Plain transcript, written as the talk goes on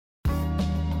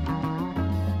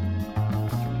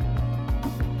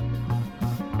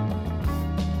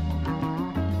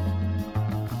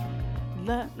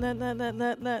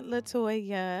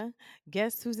Latoya.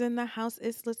 Guess who's in the house?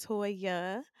 It's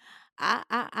Latoya.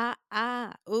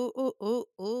 Ooh, ooh, ooh,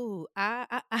 ooh.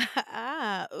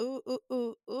 Ooh, ooh,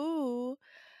 ooh, ooh.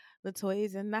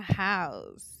 Latoya's in the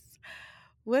house.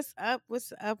 What's up?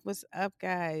 What's up? What's up,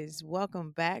 guys?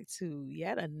 Welcome back to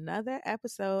yet another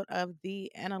episode of The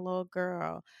Analog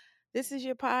Girl. This is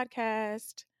your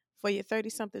podcast for your 30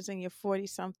 somethings and your 40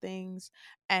 somethings.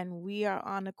 And we are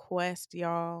on a quest,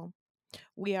 y'all.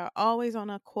 We are always on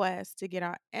a quest to get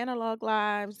our analog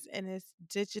lives in this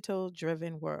digital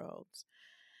driven world.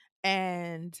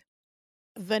 And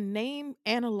the name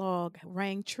analog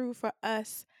rang true for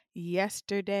us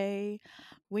yesterday.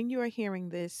 When you are hearing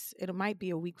this, it might be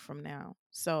a week from now.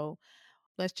 So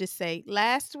let's just say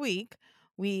last week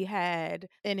we had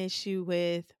an issue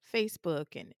with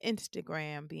Facebook and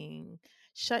Instagram being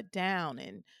shut down.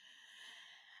 And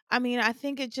I mean, I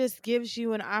think it just gives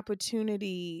you an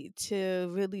opportunity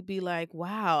to really be like,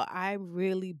 wow, I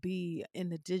really be in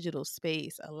the digital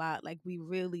space a lot. Like, we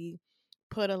really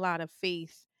put a lot of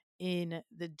faith in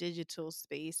the digital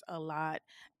space a lot.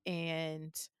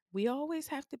 And we always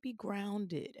have to be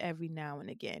grounded every now and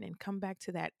again and come back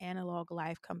to that analog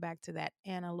life, come back to that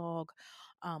analog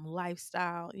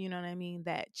lifestyle. You know what I mean?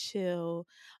 That chill,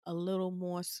 a little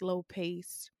more slow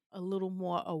pace, a little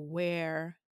more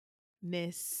aware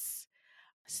ness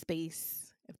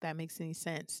space, if that makes any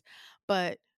sense.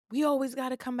 But we always got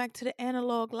to come back to the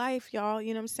analog life, y'all.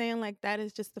 You know what I'm saying? Like, that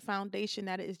is just the foundation.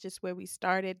 That is just where we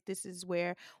started. This is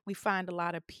where we find a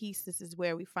lot of peace. This is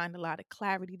where we find a lot of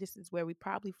clarity. This is where we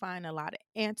probably find a lot of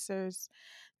answers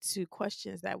to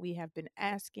questions that we have been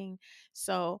asking.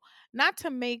 So, not to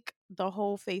make the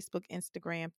whole Facebook,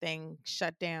 Instagram thing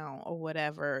shut down or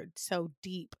whatever so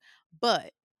deep,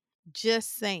 but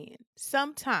just saying,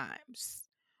 sometimes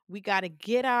we got to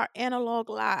get our analog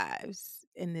lives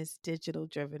in this digital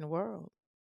driven world.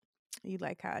 You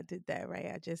like how I did that,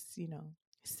 right? I just,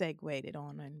 segued it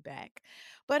on and back.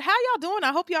 But how y'all doing?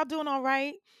 I hope y'all doing all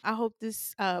right. I hope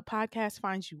this podcast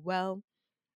finds you well.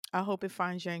 I hope it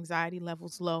finds your anxiety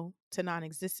levels low to non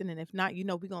existent. And if not, we're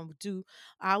going to do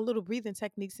our little breathing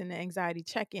techniques in the anxiety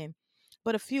check in.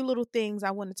 But a few little things I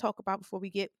want to talk about before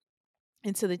we get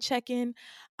into the check-in.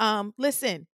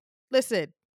 Listen.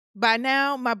 By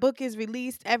now, my book is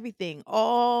released. Everything,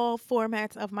 all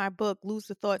formats of my book: Lose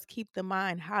the Thoughts, Keep the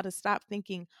Mind, How to Stop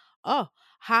Thinking. Oh,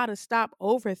 how to stop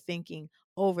overthinking.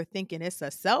 Overthinking. It's a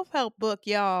self-help book,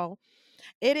 y'all.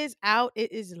 It is out.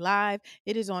 It is live.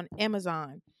 It is on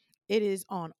Amazon. It is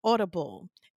on Audible.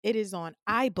 It is on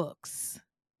iBooks.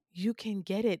 You can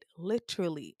get it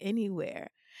literally anywhere.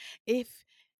 If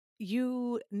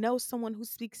you know someone who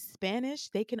speaks Spanish,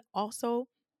 they can also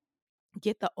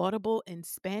get the Audible in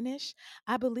Spanish.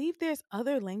 I believe there's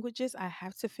other languages. I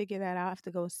have to figure that out. I have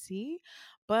to go see.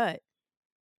 But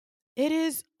it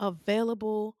is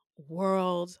available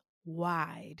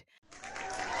worldwide.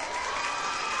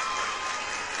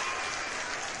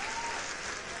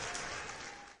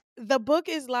 The book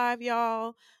is live,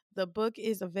 y'all. The book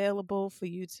is available for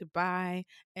you to buy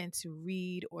and to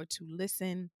read or to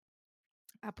listen.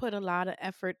 I put a lot of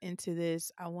effort into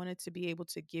this. I wanted to be able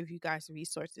to give you guys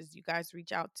resources. You guys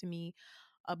reach out to me.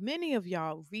 Many of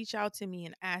y'all reach out to me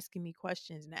and asking me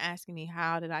questions and asking me,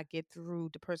 how did I get through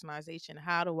depersonalization?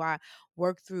 How do I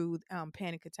work through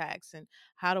panic attacks? And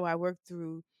how do I work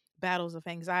through battles of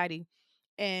anxiety?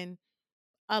 And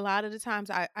a lot of the times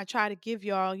I try to give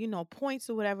y'all, points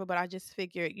or whatever, but I just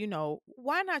figured,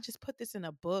 why not just put this in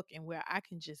a book and where I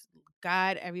can just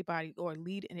guide everybody or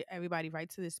lead everybody right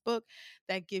to this book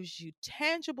that gives you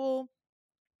tangible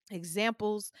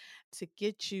examples to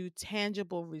get you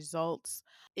tangible results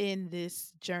in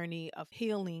this journey of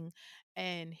healing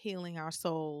and healing our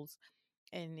souls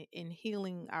and in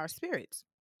healing our spirits.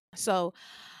 So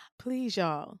please,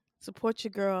 y'all, support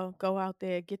your girl. Go out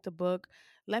there, get the book.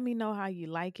 Let me know how you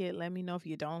like it. Let me know if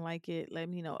you don't like it. Let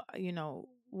me know,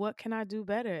 what can I do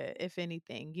better, if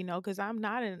anything, because I'm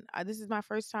not this is my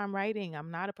first time writing. I'm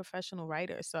not a professional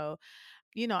writer. So,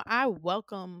 I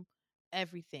welcome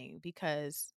everything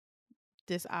because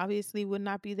this obviously would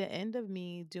not be the end of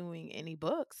me doing any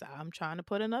books. I'm trying to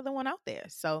put another one out there.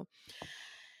 So,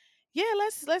 yeah,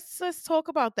 let's talk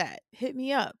about that. Hit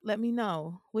me up. Let me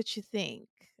know what you think.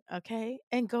 Okay.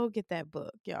 And go get that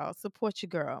book, y'all. Support your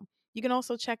girl. You can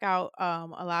also check out a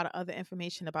lot of other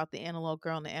information about the Analog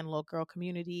Girl and the Analog Girl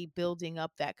community, building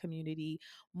up that community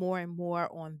more and more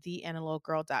on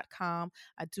theanaloggirl.com.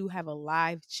 I do have a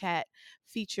live chat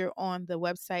feature on the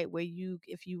website where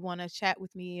if you want to chat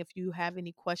with me, if you have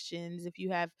any questions, if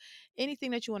you have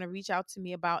anything that you want to reach out to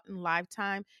me about in live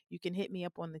time, you can hit me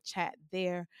up on the chat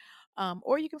there.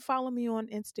 Or you can follow me on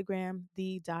Instagram,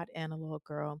 the dot analog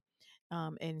girl,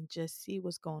 and just see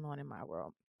what's going on in my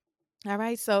world. All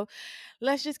right, so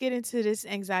let's just get into this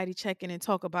anxiety check-in and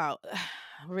talk about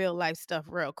real life stuff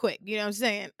real quick. You know what I'm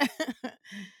saying?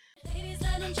 Ladies,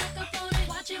 let him check up on it.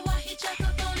 Watch it while he check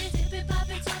up on it. Tip it, pop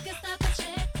it, talk it, stop it,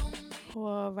 check on me.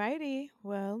 Alrighty.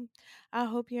 Well, I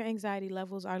hope your anxiety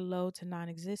levels are low to non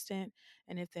existent.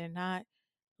 And if they're not,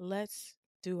 let's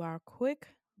do our quick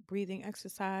breathing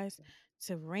exercise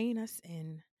to rein us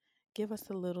in, give us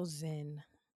a little zen,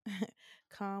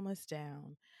 calm us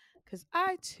down. Because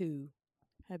I too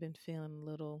have been feeling a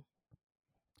little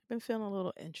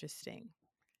interesting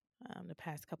the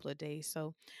past couple of days.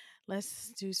 So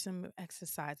let's do some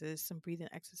exercises, some breathing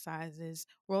exercises.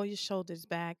 Roll your shoulders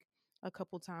back a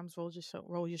couple times. Roll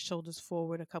your shoulders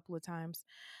forward a couple of times.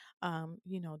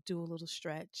 Do a little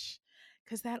stretch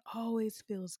because that always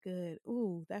feels good.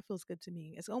 Ooh, that feels good to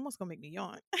me. It's almost gonna make me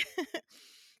yawn.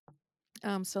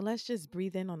 So let's just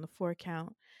breathe in on the 4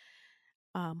 count.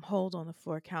 Hold on the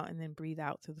 4 count and then breathe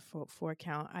out through the four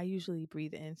count. I usually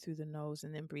breathe in through the nose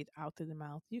and then breathe out through the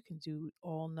mouth. You can do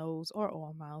all nose or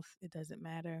all mouth. It doesn't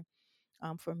matter.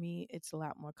 For me, it's a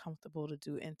lot more comfortable to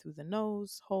do in through the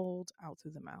nose, hold out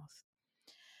through the mouth.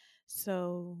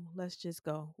 So let's just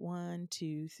go 1,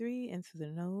 2, 3, in through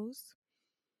the nose,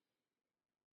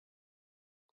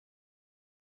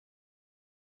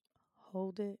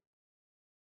 hold it,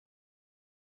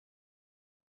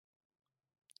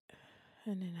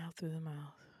 and then out through the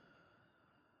mouth.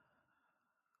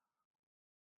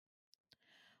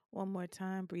 One more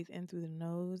time, breathe in through the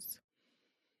nose,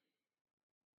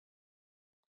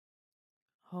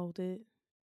 hold it,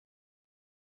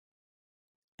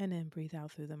 and then breathe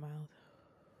out through the mouth.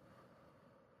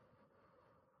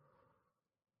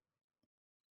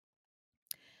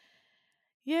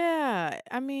 Yeah,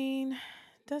 I mean,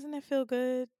 doesn't it feel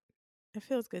good? It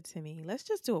feels good to me. Let's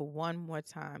just do it one more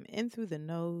time. In through the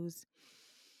nose,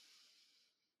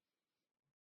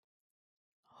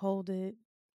 hold it,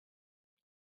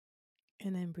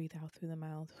 and then breathe out through the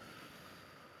mouth.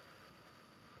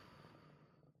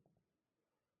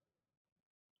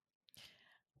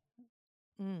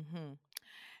 hmm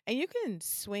And you can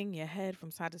swing your head from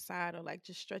side to side or like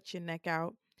just stretch your neck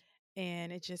out,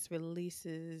 and it just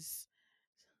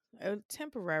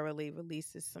temporarily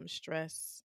releases some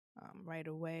stress right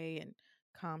away and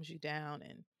calms you down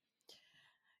and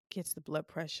gets the blood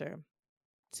pressure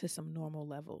to some normal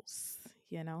levels,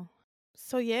 you know?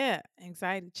 So, yeah,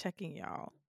 anxiety checking,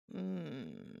 y'all.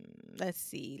 Let's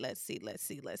see.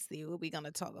 What we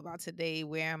gonna talk about today?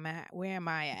 Where am I? Where am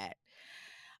I at?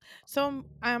 So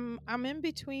I'm in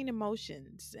between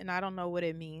emotions, and I don't know what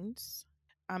it means.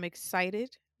 I'm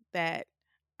excited that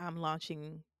I'm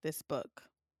launching this book.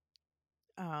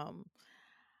 Um,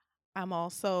 I'm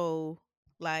also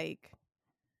like,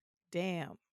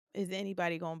 damn, is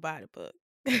anybody gonna buy the book?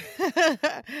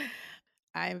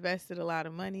 I invested a lot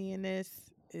of money in this.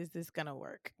 Is this gonna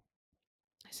work?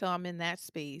 So I'm in that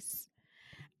space.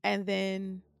 And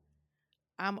then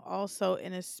I'm also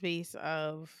in a space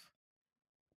of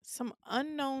some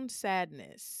unknown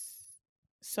sadness.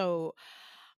 So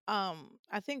I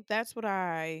think that's what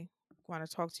I want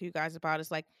to talk to you guys about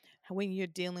is like when you're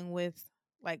dealing with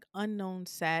like unknown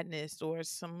sadness or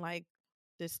some like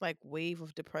this like wave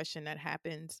of depression that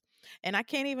happens. And I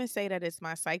can't even say that it's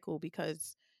my cycle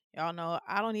because y'all know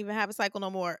I don't even have a cycle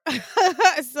no more.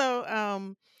 So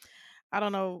I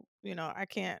don't know, I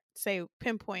can't say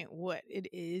pinpoint what it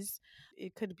is.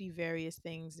 It could be various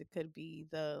things. It could be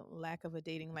the lack of a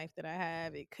dating life that I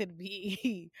have. It could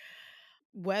be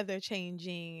weather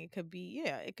changing. It could be,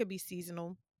 yeah, it could be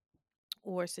seasonal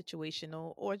or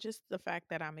situational, or just the fact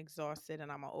that I'm exhausted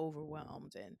and I'm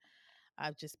overwhelmed. And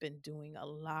I've just been doing a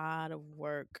lot of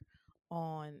work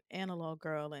on Analog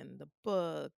Girl and the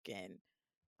book. And,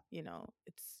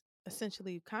 it's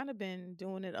essentially kind of been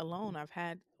doing it alone. I've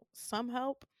had some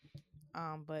help,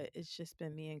 but it's just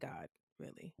been me and God,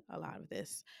 really, a lot of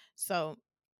this. So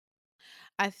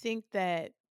I think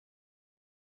that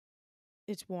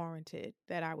it's warranted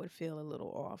that I would feel a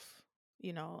little off,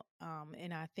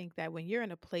 and I think that when you're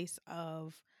in a place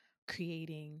of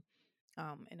creating,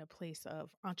 in a place of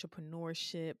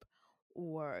entrepreneurship,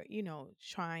 or,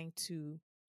 trying to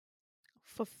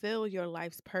fulfill your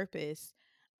life's purpose,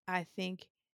 I think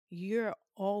you're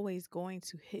always going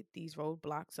to hit these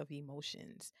roadblocks of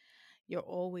emotions. You're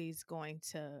always going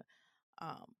to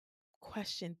um,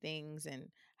 question things and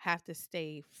have to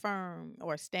stay firm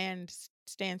or stand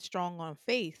strong on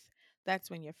faith. That's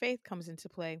when your faith comes into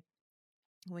play,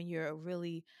 when you're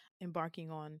really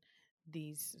embarking on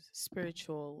these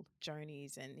spiritual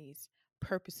journeys and these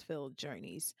purpose filled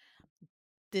journeys.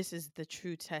 this is the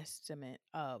true testament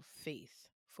of faith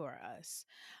for us.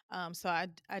 So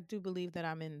I do believe that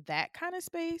I'm in that kind of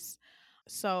space.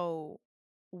 So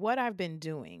what I've been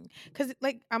doing, because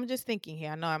like I'm just thinking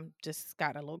here, I know I'm just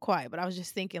got a little quiet, but I was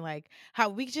just thinking like how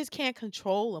we just can't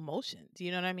control emotions,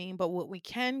 you know what I mean? But what we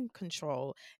can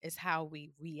control is how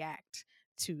we react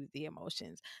to the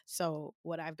emotions. So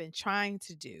what I've been trying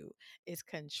to do is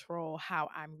control how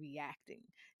I'm reacting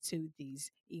to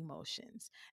these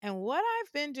emotions. And what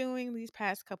I've been doing these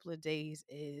past couple of days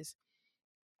is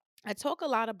I talk a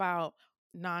lot about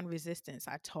non resistance.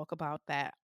 I talk about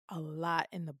that a lot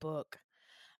in the book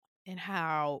and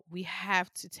how we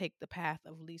have to take the path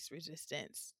of least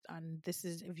resistance. And this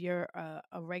is, if you're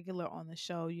a regular on the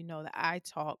show, you know that I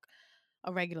talk,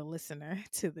 a regular listener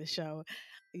to the show,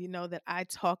 you know that I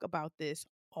talk about this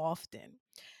often.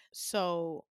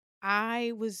 So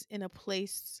I was in a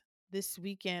place this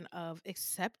weekend of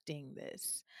accepting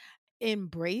this,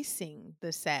 embracing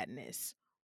the sadness,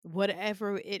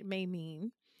 whatever it may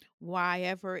mean, why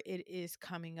ever it is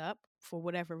coming up, for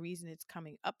whatever reason it's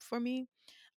coming up for me.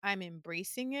 I'm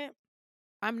embracing it.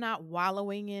 I'm not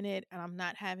wallowing in it and I'm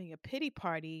not having a pity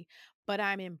party, but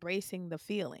I'm embracing the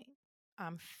feeling.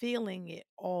 I'm feeling it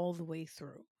all the way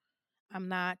through. I'm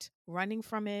not running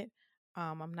from it.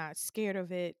 I'm not scared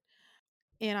of it.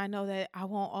 And I know that I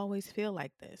won't always feel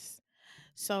like this.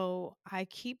 So I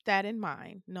keep that in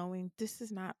mind, knowing this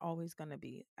is not always going to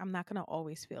be, I'm not going to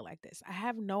always feel like this. I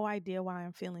have no idea why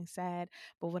I'm feeling sad,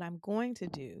 but what I'm going to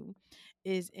do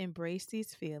is embrace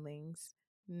these feelings,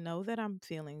 know that I'm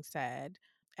feeling sad,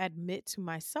 admit to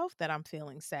myself that I'm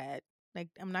feeling sad. Like,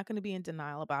 I'm not going to be in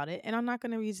denial about it, and I'm not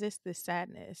going to resist this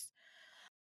sadness.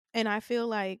 And I feel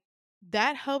like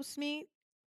that helps me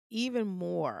even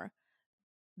more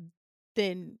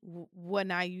than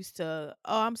when I used to,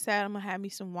 oh, I'm sad, I'm gonna have me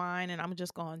some wine and I'm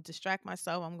just gonna distract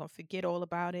myself. I'm gonna forget all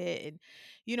about it. And,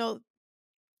 you know,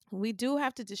 we do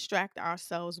have to distract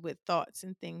ourselves with thoughts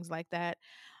and things like that.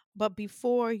 But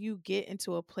before you get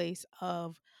into a place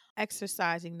of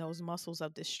exercising those muscles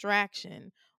of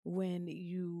distraction, when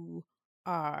you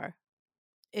are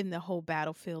in the whole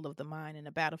battlefield of the mind and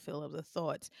the battlefield of the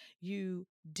thoughts, you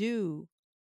do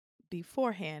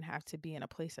beforehand have to be in a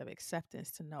place of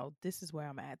acceptance to know this is where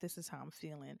I'm at. This is how I'm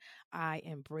feeling. I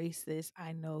embrace this.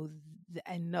 I know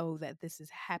I know that this is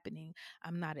happening.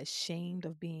 I'm not ashamed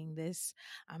of being this.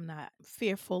 I'm not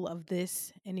fearful of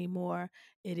this anymore.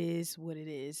 It is what it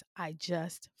is. I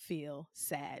just feel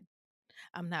sad.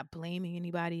 I'm not blaming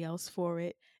anybody else for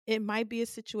it. It might be a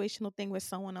situational thing where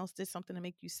someone else did something to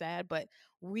make you sad, but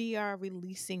we are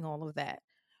releasing all of that.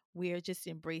 We are just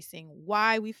embracing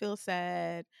why we feel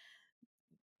sad.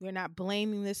 We're not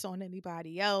blaming this on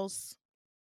anybody else.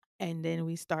 And then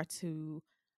we start to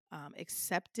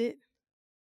accept it.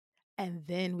 And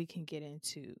then we can get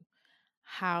into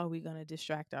how are we going to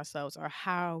distract ourselves, or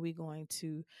how are we going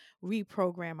to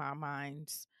reprogram our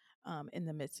minds in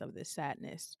the midst of this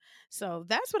sadness. So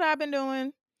that's what I've been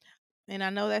doing. And I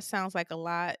know that sounds like a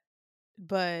lot,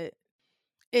 but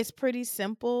it's pretty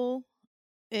simple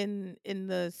in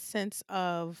the sense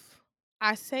of,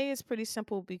 I say it's pretty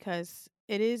simple because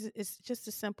it's just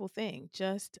a simple thing,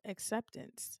 just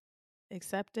acceptance.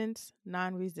 Acceptance,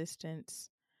 non-resistance,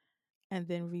 and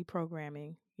then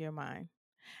reprogramming your mind.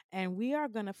 And we are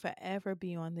going to forever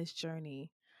be on this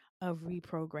journey of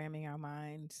reprogramming our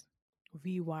minds,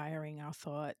 rewiring our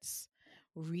thoughts,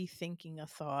 rethinking a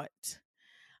thought,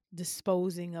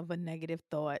 disposing of a negative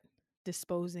thought,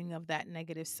 disposing of that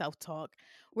negative self talk.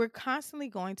 We're constantly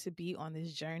going to be on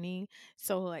this journey.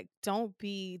 So, like, don't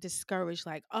be discouraged,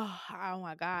 like, oh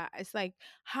my God. It's like,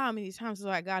 how many times do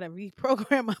I got to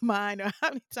reprogram my mind? Or how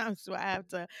many times do I have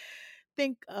to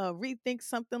rethink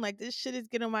something? Like, this shit is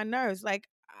getting on my nerves. Like,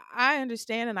 I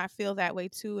understand and I feel that way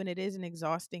too. And it is an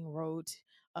exhausting road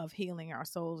of healing our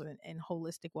souls and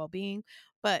holistic well being.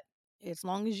 But as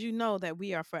long as you know that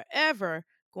we are forever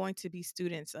going to be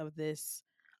students of this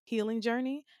healing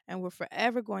journey, and we're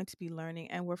forever going to be learning,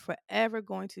 and we're forever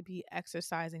going to be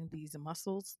exercising these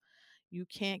muscles, you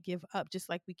can't give up. Just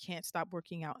like we can't stop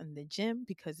working out in the gym,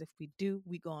 because if we do,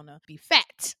 we're gonna be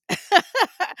fat.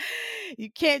 You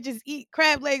can't just eat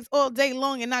crab legs all day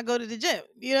long and not go to the gym.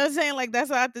 You know what I'm saying? Like, that's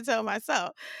what I have to tell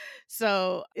myself.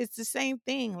 So it's the same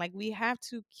thing. Like, we have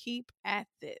to keep at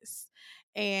this.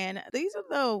 And these are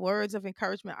the words of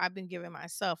encouragement I've been giving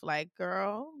myself. Like,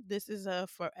 girl, this is a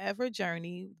forever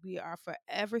journey. We are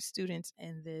forever students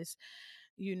in this.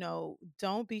 You know,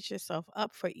 don't beat yourself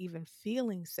up for even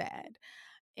feeling sad,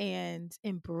 and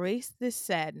embrace this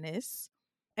sadness.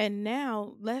 And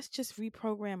now let's just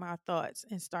reprogram our thoughts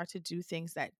and start to do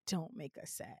things that don't make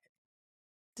us sad.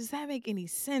 Does that make any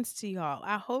sense to y'all?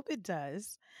 I hope it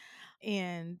does.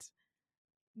 And,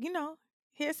 you know,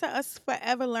 here's to us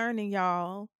forever learning,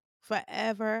 y'all.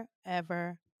 Forever,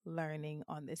 ever learning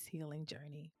on this healing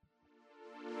journey.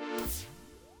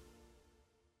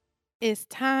 It's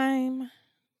time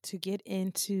to get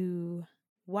into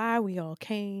why we all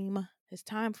came. It's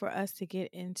time for us to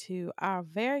get into our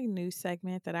very new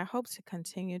segment that I hope to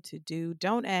continue to do.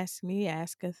 Don't ask me,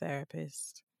 ask a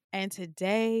therapist. And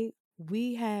today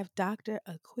we have Dr.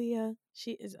 Aquia.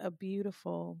 She is a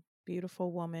beautiful,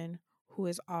 beautiful woman who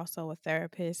is also a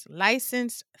therapist,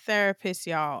 licensed therapist,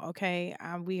 y'all. Okay.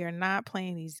 We are not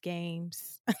playing these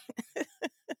games.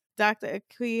 Dr.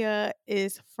 Aquia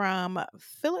is from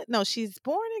No, she's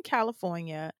born in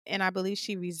California, and I believe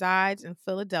she resides in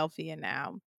Philadelphia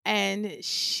now. And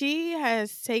she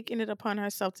has taken it upon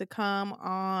herself to come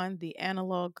on the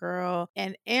Analog Girl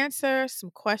and answer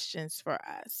some questions for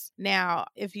us. Now,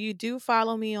 if you do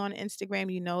follow me on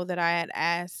Instagram, you know that I had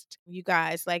asked you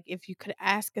guys, like, if you could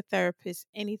ask a therapist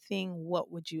anything,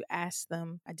 what would you ask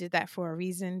them? I did that for a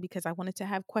reason because I wanted to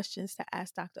have questions to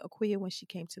ask Dr. Aquia when she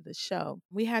came to the show.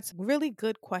 We had some really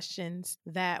good questions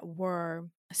that were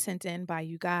sent in by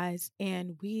you guys,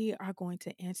 and we are going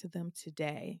to answer them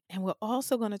today. And we're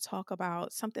also going to talk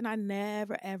about something I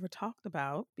never ever talked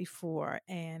about before,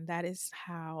 and that is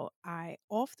how I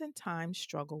oftentimes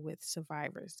struggle with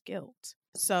survivor's guilt.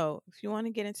 So, if you want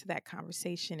to get into that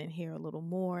conversation and hear a little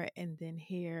more, and then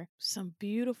hear some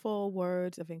beautiful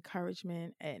words of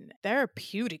encouragement and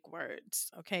therapeutic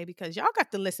words, okay? Because y'all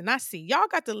got to listen. I see y'all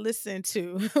got to listen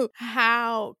to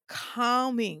how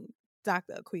calming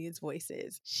Dr. Aquia's voice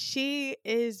is. She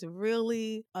is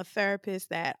really a therapist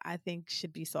that I think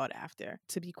should be sought after,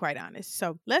 to be quite honest.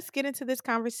 So let's get into this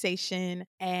conversation,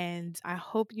 and I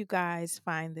hope you guys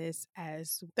find this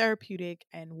as therapeutic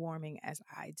and warming as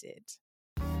I did.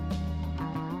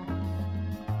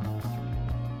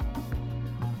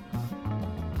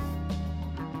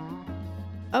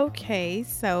 Okay,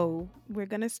 so we're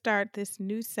going to start this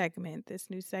new segment. This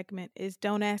new segment is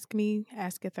Don't Ask Me,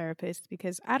 Ask a Therapist,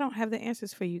 because I don't have the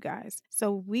answers for you guys.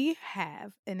 So we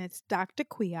have, and it's Dr.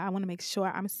 Quia. I want to make sure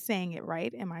I'm saying it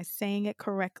right. Am I saying it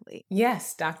correctly?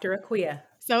 Yes, Dr. Aquia.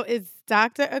 So it's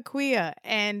Dr. Aquia,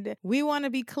 and we want to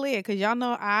be clear because y'all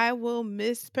know I will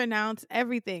mispronounce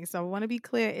everything. So I want to be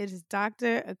clear. It is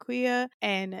Dr. Aquia,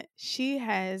 and she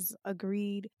has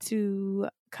agreed to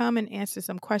come and answer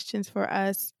some questions for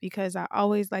us because I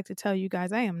always like to tell you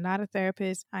guys I am not a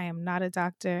therapist. I am not a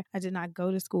doctor. I did not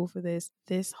go to school for this.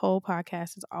 This whole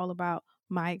podcast is all about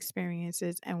my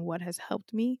experiences and what has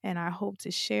helped me. And I hope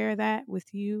to share that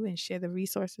with you and share the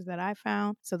resources that I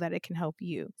found so that it can help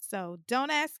you. So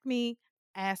don't ask me,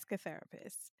 ask a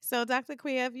therapist. So, Dr.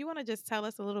 Quia, if you want to just tell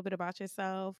us a little bit about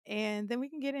yourself, and then we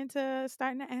can get into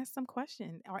starting to ask some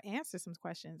questions or answer some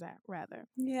questions, rather.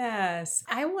 Yes,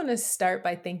 I want to start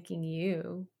by thanking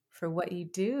you for what you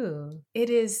do.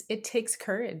 It takes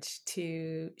courage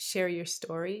to share your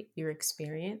story, your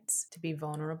experience, to be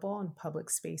vulnerable in public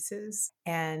spaces,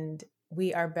 and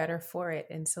we are better for it.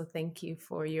 And so thank you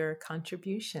for your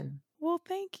contribution. Well,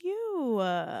 thank you.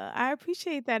 I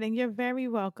appreciate that. And you're very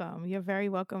welcome. You're very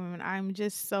welcome. And I'm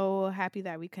just so happy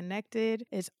that we connected.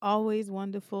 It's always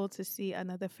wonderful to see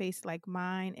another face like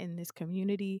mine in this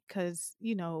community because,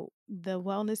 you know, the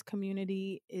wellness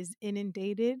community is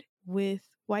inundated with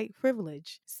white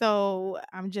privilege. So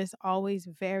I'm just always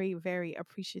very, very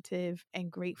appreciative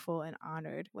and grateful and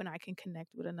honored when I can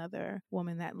connect with another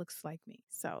woman that looks like me.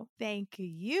 So thank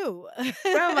you.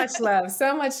 So much love,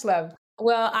 so much love.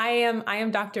 Well, I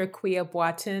am Dr. Aquia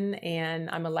Boatin, and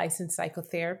I'm a licensed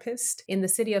psychotherapist in the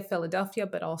city of Philadelphia,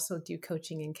 but also do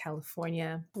coaching in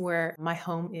California, where my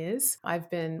home is. I've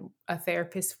been a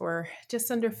therapist for just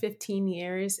under 15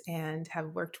 years and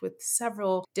have worked with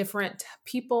several different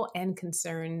people and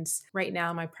concerns. Right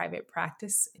now, my private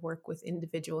practice work with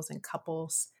individuals and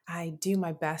couples. I do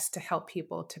my best to help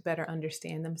people to better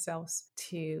understand themselves,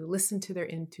 to listen to their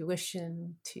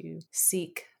intuition, to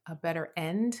seek a better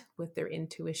end with their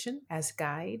intuition as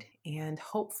guide, and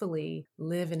hopefully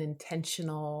live an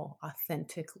intentional,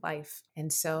 authentic life.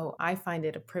 And so I find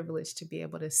it a privilege to be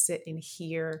able to sit and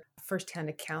hear a firsthand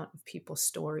account of people's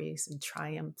stories and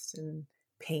triumphs and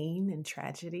pain and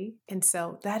tragedy. And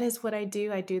so that is what I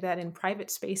do. I do that in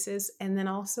private spaces and then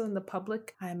also in the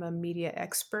public. I'm a media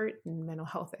expert and mental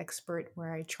health expert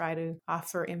where I try to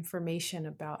offer information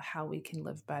about how we can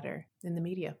live better in the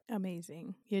media.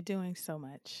 Amazing. You're doing so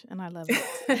much, and I love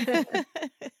it.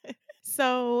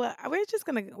 So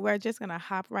we're just gonna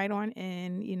hop right on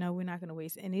in. We're not gonna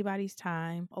waste anybody's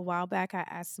time. A while back, I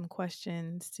asked some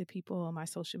questions to people on my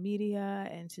social media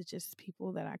and to just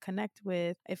people that I connect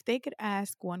with. If they could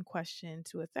ask one question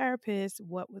to a therapist,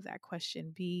 what would that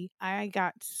question be? I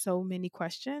got so many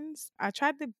questions. I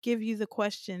tried to give you the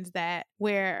questions that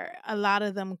where a lot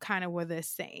of them kind of were the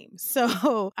same.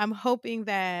 So I'm hoping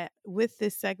that with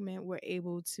this segment, we're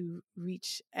able to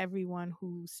reach everyone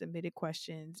who submitted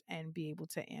questions and be able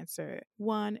to answer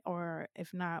one, or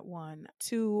if not one,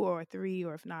 two or three,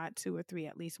 or if not two or three,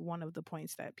 at least one of the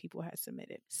points that people had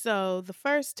submitted. So the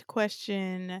first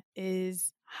question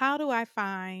is, how do I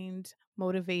find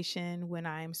motivation when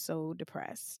I'm so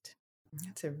depressed?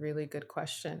 That's a really good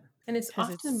question. And it's Because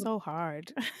it's often so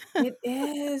hard. it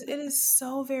is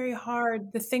so very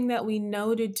hard. The thing that we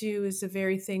know to do is the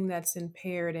very thing that's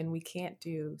impaired and we can't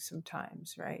do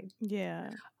sometimes, right? Yeah.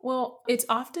 Well, it's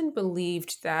often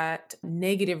believed that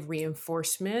negative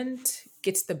reinforcement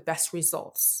gets the best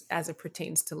results as it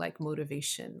pertains to like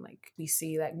motivation. Like we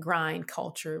see that grind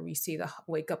culture, we see the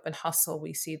wake up and hustle,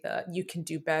 we see the you can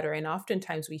do better. And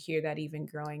oftentimes we hear that even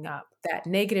growing up. That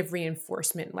negative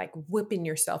reinforcement, like whipping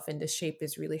yourself into shape,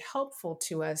 is really helpful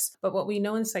to us. But what we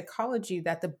know in psychology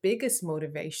that the biggest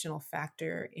motivational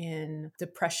factor in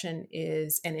depression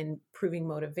is and in improving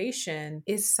motivation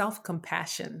is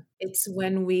self-compassion. It's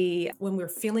when we're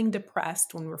feeling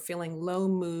depressed, when we're feeling low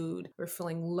mood, we're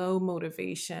feeling low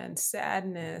motivation,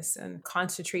 sadness and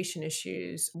concentration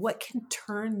issues, what can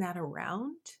turn that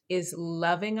around is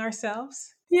loving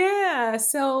ourselves. Yeah.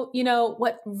 So,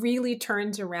 what really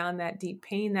turns around that deep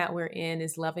pain that we're in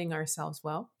is loving ourselves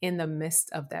well in the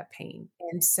midst of that pain.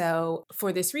 And so,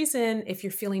 for this reason, if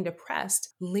you're feeling depressed,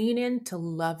 lean into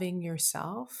loving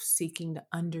yourself, seeking to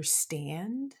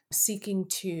understand, seeking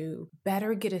to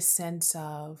better get a sense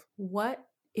of what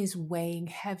is weighing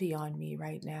heavy on me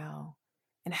right now.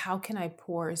 And how can I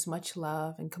pour as much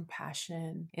love and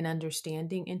compassion and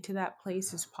understanding into that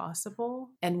place as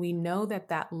possible? And we know that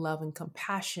that love and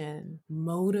compassion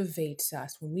motivates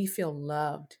us when we feel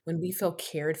loved, when we feel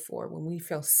cared for, when we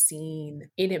feel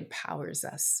seen, it empowers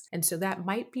us. And so that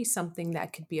might be something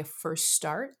that could be a first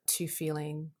start to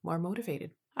feeling more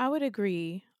motivated. I would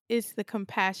agree. It's the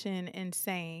compassion and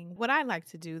saying what I like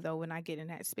to do though when I get in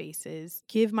that space is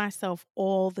give myself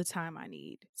all the time I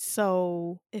need.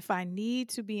 So if I need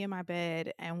to be in my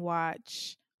bed and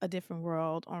watch A Different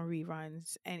World on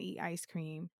reruns and eat ice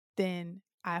cream, then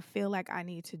I feel like I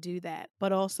need to do that.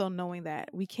 But also knowing that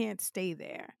we can't stay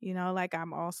there. Like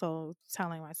I'm also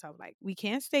telling myself, like, we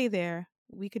can't stay there.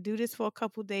 We could do this for a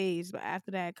couple days, but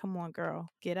after that, come on, girl,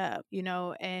 get up,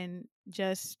 and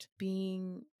just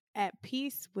being at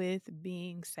peace with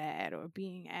being sad, or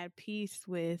being at peace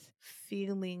with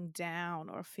feeling down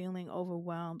or feeling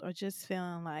overwhelmed or just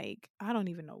feeling like I don't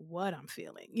even know what I'm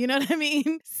feeling. You know what I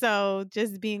mean? So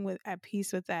just being at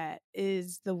peace with that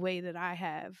is the way that I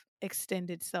have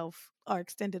extended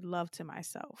love to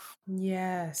myself.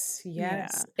 Yes, Yeah,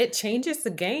 yes. It changes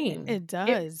the game. it It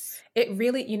does. it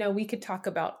really, we could talk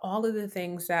about all of the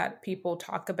things that people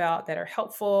talk about that are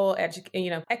helpful,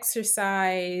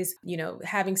 exercise,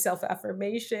 having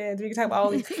self-affirmations. We can talk about all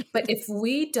these. But if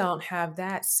we don't have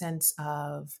that sense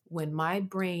of when my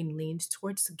brain leans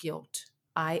towards guilt,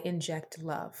 I inject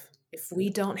love. If we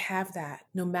don't have that,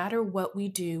 no matter what we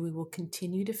do, we will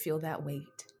continue to feel that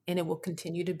weight. And it will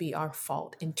continue to be our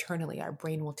fault internally. Our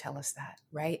brain will tell us that,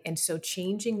 right? And so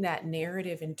changing that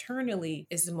narrative internally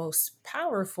is the most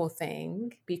powerful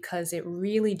thing because it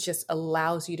really just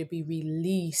allows you to be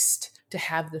released to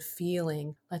have the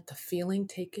feeling, let the feeling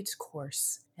take its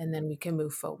course, and then we can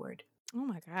move forward. Oh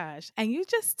my gosh. And you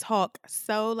just talk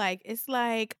so like it's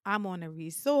like I'm on a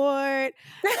resort.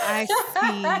 I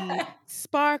see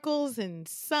sparkles and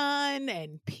sun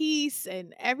and peace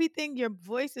and everything. Your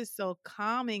voice is so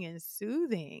calming and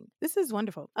soothing. This is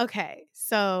wonderful. Okay.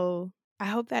 So I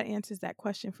hope that answers that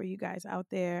question for you guys out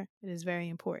there. It is very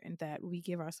important that we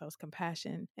give ourselves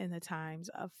compassion in the times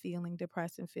of feeling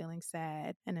depressed and feeling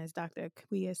sad. And as Dr.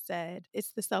 Akuya said,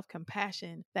 it's the self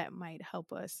compassion that might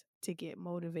help us to get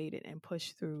motivated and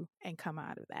push through and come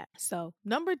out of that. So,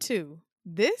 number two,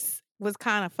 this was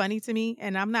kind of funny to me.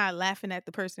 And I'm not laughing at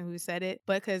the person who said it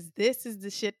because this is the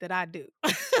shit that I do.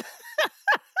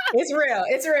 It's real.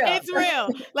 It's real. It's real.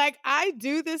 Like I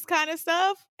do this kind of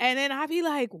stuff and then I be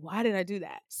like, why did I do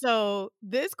that? So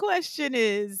this question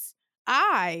is,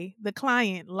 I, the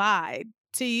client, lied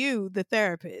to you, the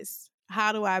therapist.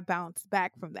 How do I bounce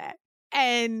back from that?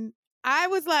 And I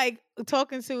was like,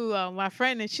 talking to my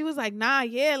friend, and she was like, nah,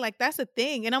 yeah, like that's a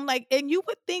thing. And I'm like, and you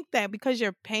would think that because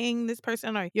you're paying this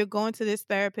person or you're going to this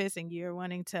therapist and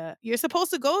you're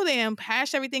supposed to go there and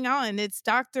hash everything out, and it's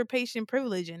doctor patient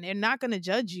privilege, and they're not going to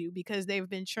judge you because they've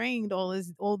been trained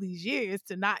all these years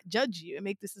to not judge you and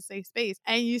make this a safe space.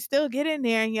 And you still get in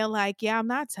there and you're like, yeah, I'm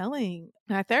not telling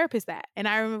my therapist that. And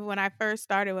I remember when I first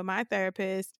started with my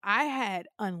therapist, I had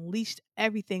unleashed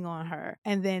everything on her.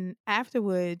 And then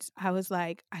afterwards, I was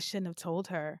like, I shouldn't have told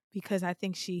her because I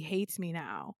think she hates me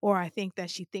now, or I think that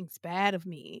she thinks bad of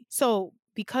me. So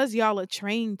because y'all are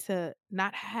trained to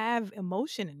not have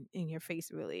emotion in your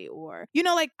face really, or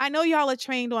like I know y'all are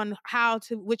trained on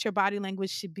what your body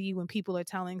language should be when people are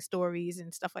telling stories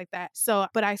and stuff like that. So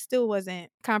but I still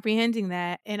wasn't comprehending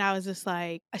that, and I was just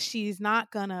like, she's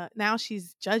not gonna, now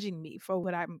she's judging me for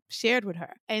what I shared with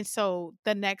her. And so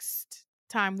the next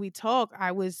time we talk,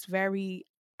 I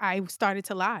started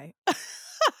to lie.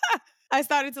 I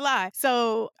started to lie.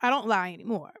 So I don't lie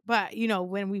anymore. But,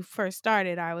 when we first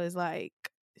started, I was like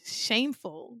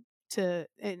shameful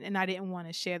and I didn't want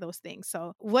to share those things.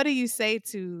 So what do you say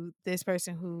to this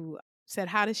person who said,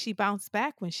 how does she bounce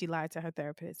back when she lied to her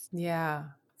therapist? Yeah.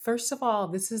 First of all,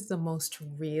 this is the most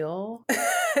real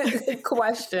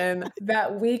question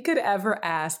that we could ever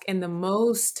ask, and the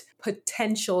most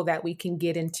potential that we can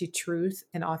get into truth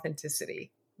and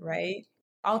authenticity, right?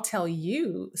 I'll tell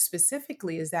you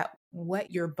specifically is that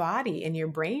what your body and your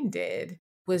brain did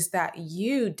was that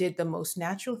you did the most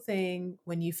natural thing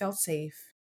when you felt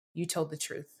safe. You told the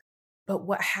truth. But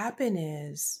what happened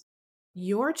is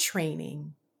your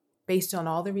training, based on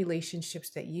all the relationships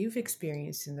that you've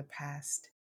experienced in the past,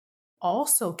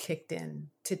 also kicked in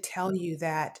to tell you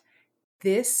that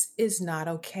this is not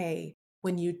okay.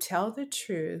 When you tell the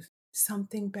truth,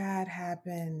 something bad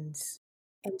happens.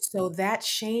 And so that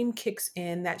shame kicks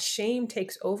in, that shame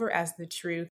takes over as the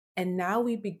truth. And now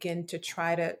we begin to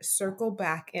try to circle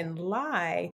back and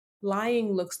lie.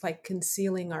 Lying looks like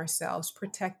concealing ourselves,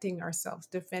 protecting ourselves,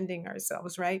 defending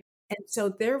ourselves, right? And so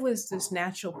there was this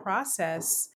natural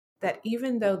process that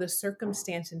even though the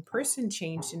circumstance and person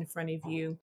changed in front of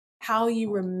you, how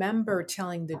you remember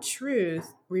telling the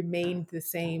truth remained the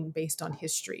same based on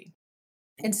history.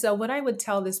 And so, what I would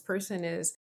tell this person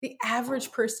is the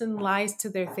average person lies to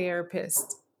their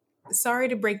therapist. Sorry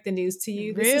to break the news to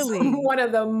you. This is Really? one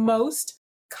of the most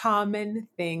common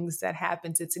things that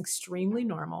happens. It's extremely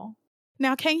normal.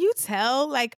 Now, can you tell,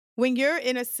 like, when you're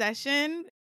in a session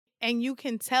and you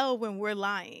can tell when we're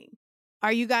lying?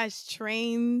 Are you guys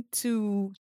trained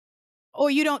to, or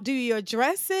do you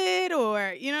address it,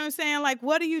 or, you know what I'm saying? Like,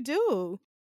 what do you do?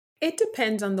 It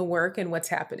depends on the work and what's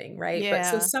happening, right? But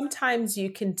so Yeah. sometimes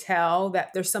you can tell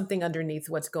that there's something underneath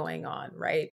what's going on,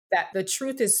 right? That the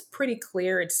truth is pretty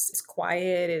clear. It's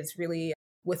quiet. It's really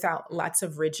without lots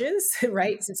of ridges,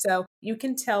 right? So you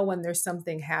can tell when there's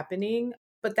something happening,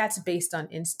 but that's based on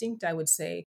instinct, I would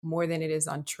say, more than it is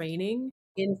on training,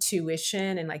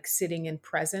 intuition, and like sitting in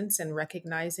presence and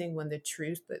recognizing when the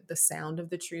truth, the sound of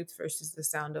the truth versus the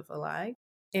sound of a lie.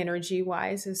 Energy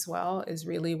wise as well is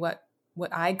really what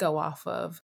I go off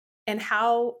of, and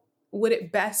how would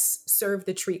it best serve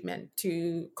the treatment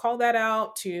to call that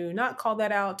out, to not call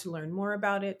that out, to learn more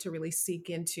about it, to really seek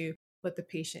into what the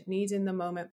patient needs in the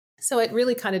moment. So it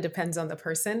really kind of depends on the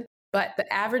person, but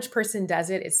the average person does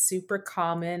it. It's super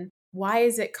common. Why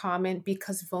is it common?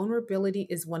 Because vulnerability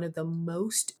is one of the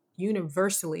most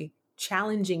universally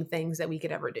challenging things that we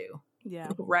could ever do, Yeah.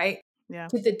 right? Yeah.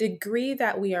 To the degree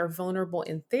that we are vulnerable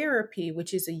in therapy,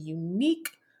 which is a unique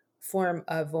form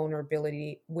of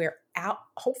vulnerability where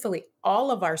hopefully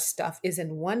all of our stuff is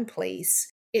in one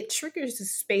place, it triggers a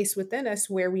space within us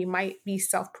where we might be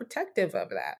self-protective of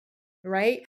that,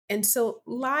 right? And so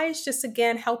lies just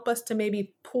again help us to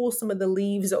maybe pull some of the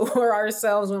leaves over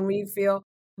ourselves when we feel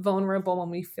vulnerable,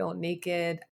 when we feel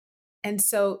naked. And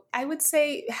so I would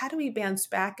say, how do we bounce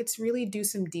back? It's really do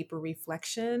some deeper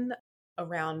reflection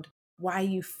around why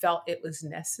you felt it was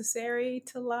necessary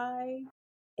to lie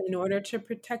in order to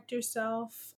protect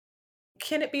yourself.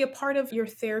 Can it be a part of your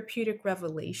therapeutic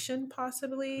revelation,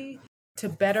 possibly, to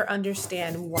better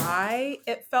understand why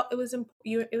it felt it was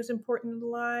important to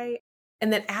lie?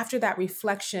 And then after that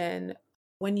reflection,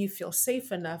 when you feel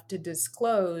safe enough to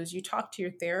disclose, you talk to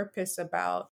your therapist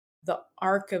about the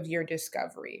arc of your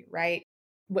discovery, right?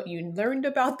 What you learned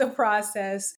about the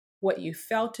process, what you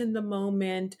felt in the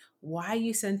moment, why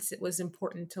you sensed it was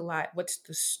important to lie. What's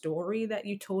the story that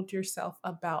you told yourself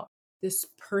about this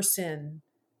person,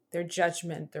 their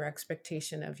judgment, their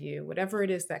expectation of you, whatever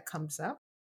it is that comes up.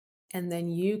 And then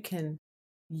you can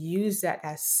use that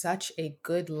as such a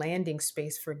good landing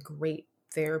space for great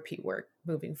therapy work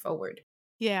moving forward.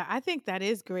 Yeah, I think that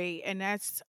is great. And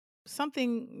that's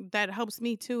something that helps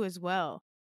me too as well.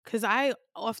 Cause I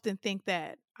often think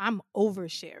that I'm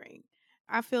oversharing.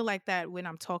 I feel like that when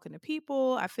I'm talking to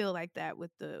people. I feel like that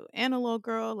with the analog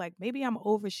girl. Like maybe I'm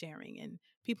oversharing and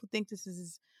people think this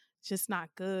is just not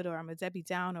good or I'm a Debbie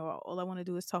Downer or all I want to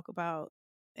do is talk about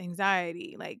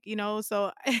anxiety. Like,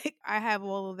 so I have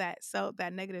all of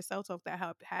that negative self-talk that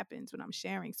happens when I'm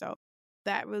sharing. So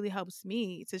that really helps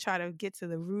me to try to get to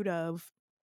the root of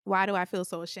why do I feel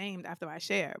so ashamed after I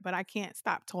share? But I can't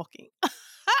stop talking.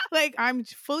 Like I'm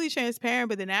fully transparent,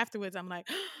 but then afterwards I'm like,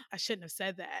 I shouldn't have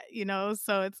said that.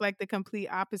 So it's like the complete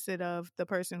opposite of the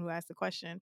person who asked the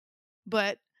question.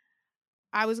 But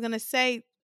I was gonna say,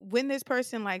 when this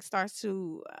person like starts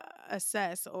to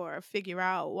assess or figure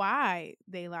out why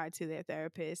they lied to their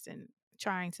therapist and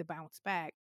trying to bounce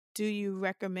back, do you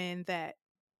recommend that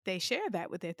they share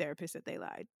that with their therapist that they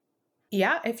lied?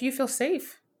 Yeah, if you feel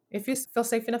safe. If you feel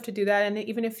safe enough to do that, and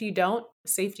even if you don't,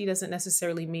 safety doesn't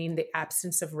necessarily mean the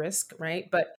absence of risk, right?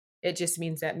 But it just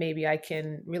means that maybe I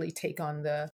can really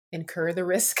incur the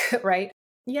risk, right?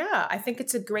 Yeah, I think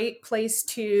it's a great place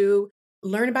to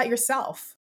learn about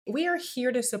yourself. We are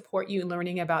here to support you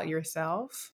learning about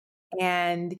yourself.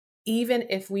 And even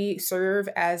if we serve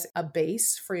as a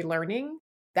base for learning,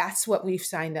 that's what we've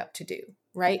signed up to do,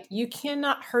 right? You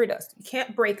cannot hurt us. You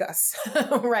can't break us,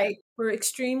 right? We're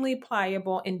extremely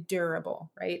pliable and durable,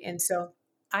 right? And so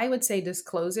I would say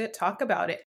disclose it, talk about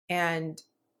it, and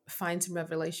find some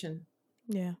revelation.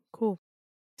 Yeah, cool.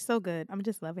 So good. I'm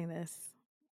just loving this.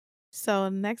 So,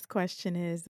 next question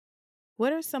is,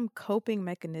 what are some coping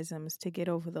mechanisms to get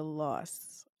over the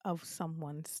loss of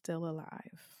someone still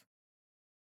alive?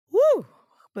 Woo!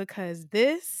 Because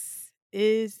this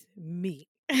is me.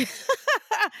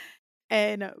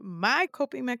 And my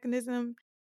coping mechanism,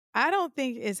 I don't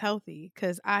think is healthy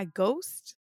because I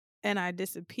ghost and I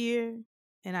disappear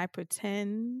and I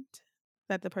pretend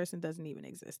that the person doesn't even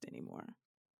exist anymore.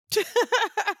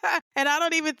 And I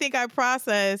don't even think I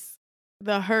process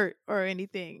the hurt or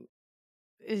anything.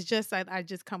 It's just I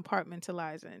just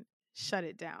compartmentalize and shut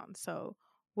it down. So,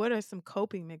 what are some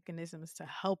coping mechanisms to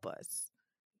help us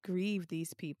grieve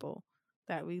these people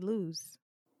that we lose?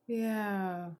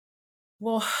 Yeah.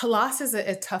 Well, loss is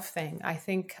a tough thing. I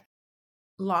think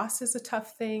loss is a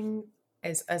tough thing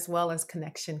as well as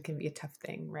connection can be a tough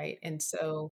thing, right? And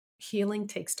so healing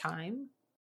takes time.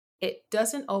 It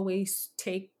doesn't always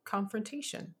take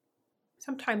confrontation.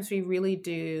 Sometimes we really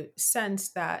do sense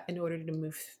that in order to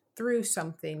move through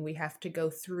something, we have to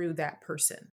go through that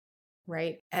person,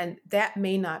 right? And that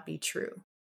may not be true,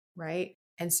 right?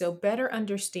 And so, better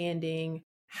understanding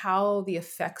how the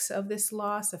effects of this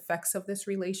loss, effects of this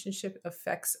relationship,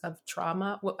 effects of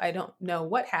trauma. Well, I don't know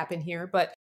what happened here,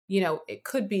 but it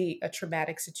could be a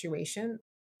traumatic situation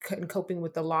and coping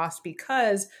with the loss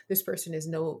because this person is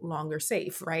no longer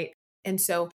safe, right? And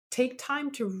so, take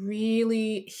time to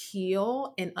really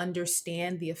heal and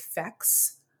understand the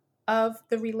effects of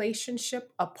the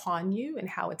relationship upon you and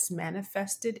how it's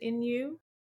manifested in you.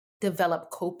 Develop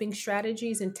coping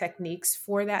strategies and techniques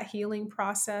for that healing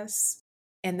process.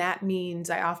 And that means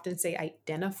I often say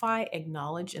identify,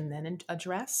 acknowledge, and then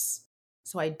address.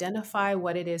 So identify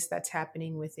what it is that's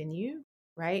happening within you,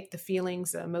 right? The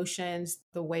feelings, the emotions,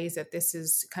 the ways that this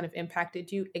has kind of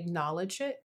impacted you. Acknowledge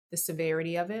it, the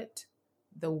severity of it,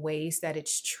 the ways that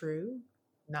it's true,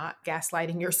 not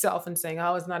gaslighting yourself and saying,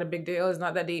 oh, it's not a big deal, it's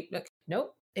not that deep.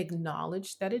 Nope.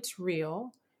 Acknowledge that it's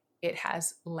real, it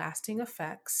has lasting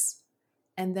effects.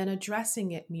 And then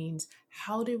addressing it means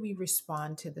how do we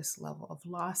respond to this level of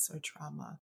loss or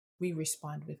trauma? We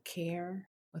respond with care,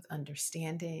 with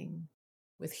understanding,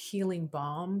 with healing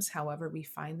balms, however we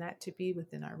find that to be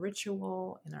within our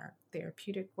ritual and our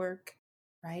therapeutic work,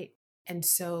 right? And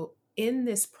so in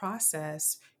this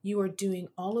process, you are doing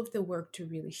all of the work to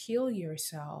really heal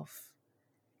yourself.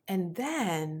 And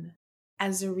then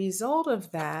as a result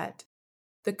of that,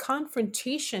 the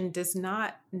confrontation does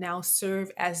not now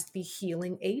serve as the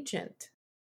healing agent.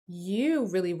 You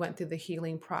really went through the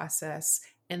healing process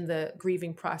and the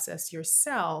grieving process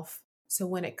yourself. So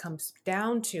when it comes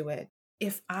down to it,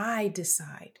 if I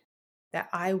decide that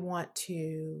I want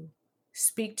to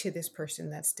speak to this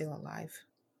person that's still alive,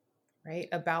 right,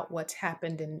 about what's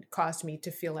happened and caused me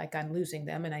to feel like I'm losing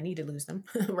them and I need to lose them,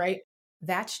 right?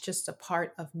 That's just a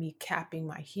part of me capping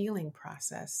my healing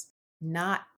process,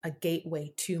 not a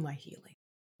gateway to my healing,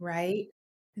 right?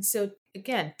 And so,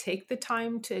 again, take the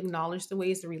time to acknowledge the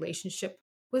ways the relationship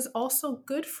was also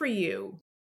good for you.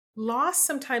 Loss,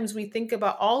 sometimes we think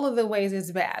about all of the ways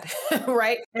it's bad,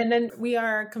 right? And then we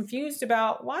are confused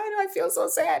about why do I feel so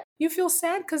sad? You feel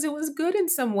sad because it was good in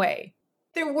some way.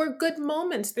 There were good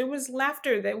moments. There was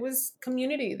laughter. There was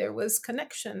community. There was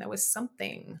connection. There was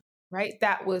something, right?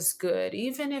 That was good.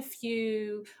 Even if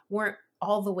you weren't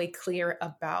all the way clear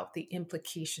about the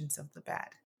implications of the bad.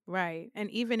 Right. And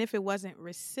even if it wasn't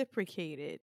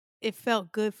reciprocated, it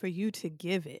felt good for you to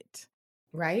give it.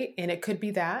 Right? And it could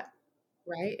be that,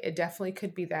 right? It definitely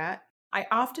could be that. I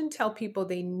often tell people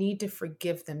they need to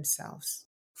forgive themselves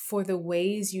for the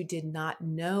ways you did not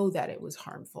know that it was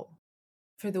harmful,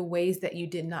 for the ways that you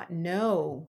did not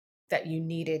know that you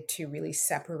needed to really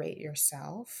separate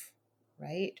yourself,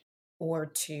 right? Or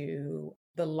to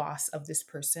the loss of this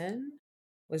person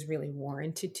was really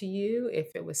warranted to you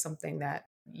if it was something that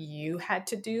you had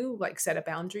to do, like set a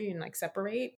boundary and like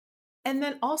separate. And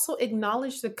then also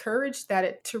acknowledge the courage that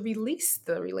it to release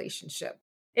the relationship.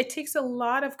 It takes a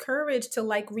lot of courage to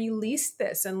like release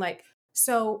this and like,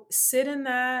 so sit in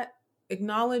that,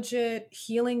 acknowledge it,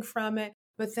 healing from it.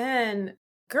 But then,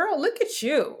 girl, look at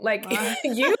you. Like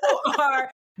you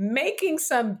are making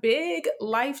some big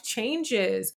life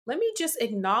changes. Let me just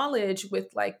acknowledge with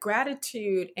like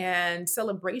gratitude and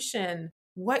celebration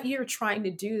what you're trying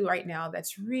to do right now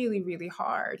that's really, really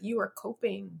hard. You are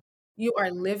coping. You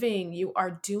are living. You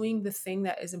are doing the thing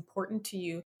that is important to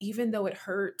you, even though it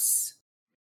hurts.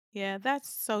 Yeah, that's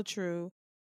so true.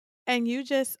 And you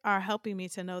just are helping me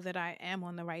to know that I am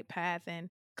on the right path. And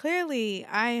clearly,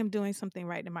 I am doing something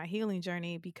right in my healing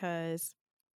journey because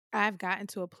I've gotten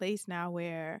to a place now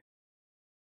where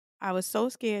I was so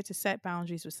scared to set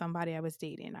boundaries with somebody I was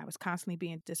dating. I was constantly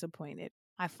being disappointed.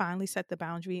 I finally set the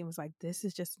boundary and was like, this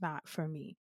is just not for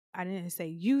me. I didn't say,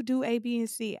 you do A, B, and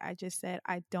C. I just said,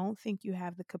 I don't think you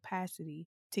have the capacity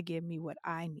to give me what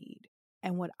I need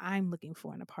and what I'm looking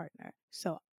for in a partner.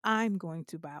 So I'm going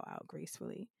to bow out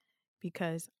gracefully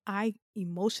because I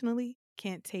emotionally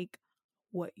can't take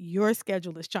what your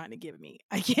schedule is trying to give me.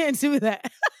 I can't do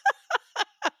that.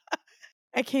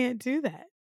 I can't do that.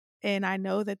 And I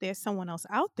know that there's someone else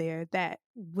out there that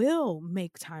will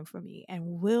make time for me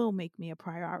and will make me a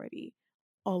priority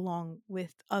along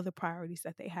with other priorities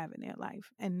that they have in their life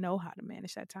and know how to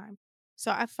manage that time.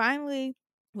 So I finally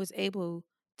was able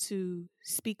to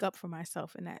speak up for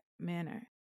myself in that manner.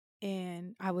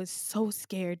 And I was so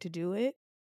scared to do it.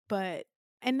 But,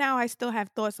 and now I still have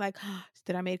thoughts like,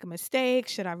 did I make a mistake?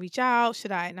 Should I reach out?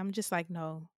 Should I? And I'm just like,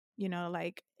 no,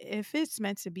 like if it's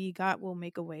meant to be, God will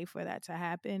make a way for that to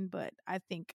happen. But I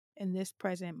think in this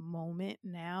present moment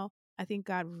now, I think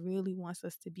God really wants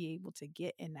us to be able to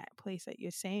get in that place that you're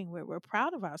saying where we're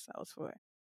proud of ourselves for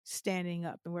standing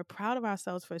up and we're proud of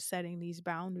ourselves for setting these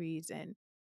boundaries and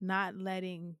not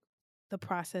letting the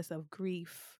process of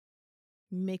grief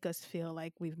make us feel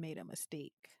like we've made a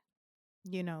mistake,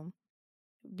 you know,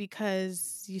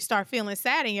 because you start feeling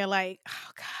sad and you're like,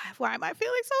 oh God, why am I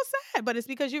feeling so sad? But it's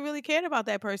because you really cared about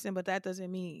that person, but that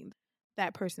doesn't mean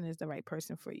that person is the right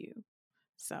person for you.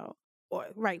 So, or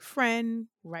right friend,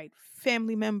 right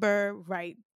family member,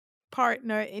 right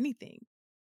partner, anything.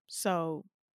 So,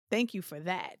 thank you for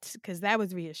that because that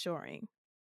was reassuring.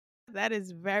 That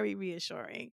is very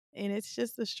reassuring. And it's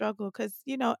just a struggle because,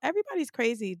 everybody's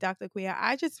crazy, Dr. Queer.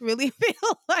 I just really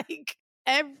feel like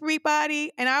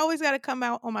everybody, and I always got to come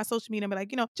out on my social media and be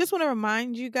like, just want to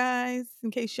remind you guys,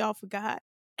 in case y'all forgot,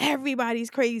 everybody's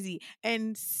crazy.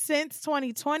 And since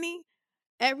 2020,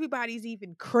 everybody's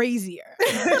even crazier.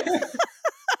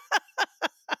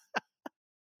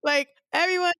 Like,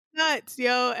 everyone's nuts,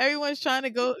 yo. Everyone's trying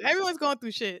to go, everyone's going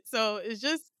through shit. So it's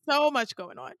just so much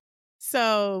going on.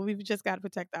 So we've just got to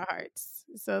protect our hearts.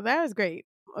 So that was great.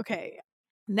 Okay.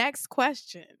 Next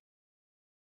question.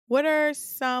 What are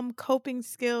some coping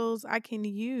skills I can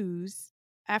use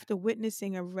after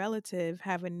witnessing a relative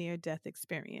have a near death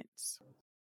experience?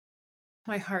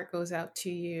 My heart goes out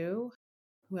to you,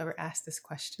 whoever asked this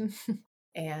question.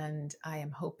 And I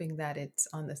am hoping that it's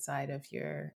on the side of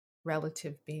your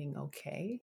relative being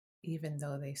okay. Even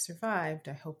though they survived,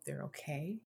 I hope they're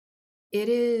okay. It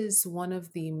is one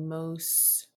of the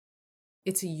most,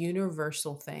 it's a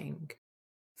universal thing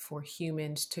for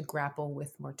humans to grapple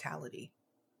with mortality,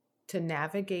 to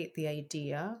navigate the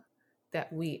idea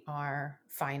that we are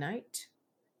finite,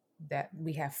 that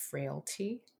we have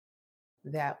frailty,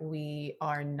 that we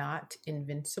are not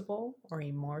invincible or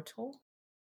immortal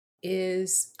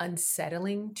is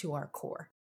unsettling to our core.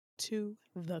 To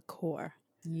the core.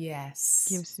 Yes.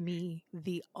 Gives me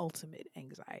the ultimate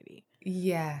anxiety.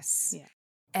 Yes. Yeah.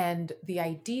 And the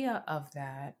idea of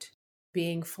that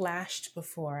being flashed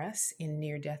before us in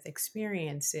near death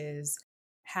experiences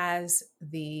has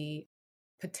the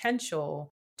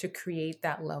potential to create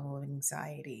that level of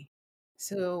anxiety.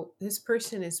 So this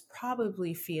person is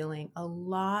probably feeling a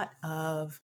lot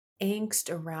of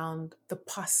angst around the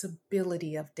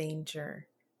possibility of danger,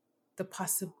 the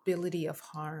possibility of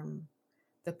harm,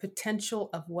 the potential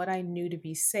of what I knew to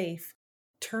be safe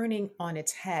turning on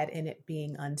its head and it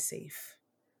being unsafe,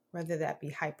 whether that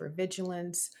be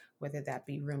hypervigilance, whether that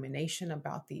be rumination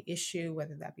about the issue,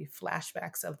 whether that be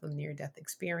flashbacks of the near death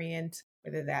experience,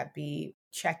 whether that be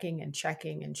checking and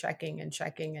checking and checking and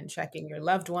checking and checking your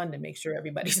loved one to make sure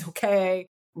everybody's okay,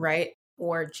 right?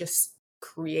 Or just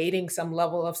creating some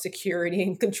level of security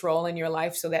and control in your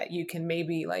life so that you can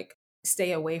maybe like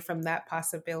stay away from that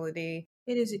possibility.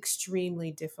 It is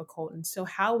extremely difficult. And so,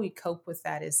 how we cope with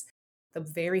that is the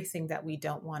very thing that we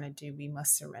don't want to do, we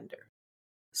must surrender.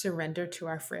 Surrender to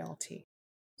our frailty,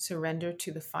 surrender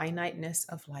to the finiteness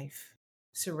of life,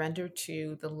 surrender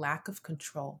to the lack of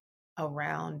control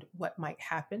around what might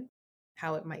happen,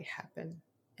 how it might happen,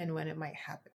 and when it might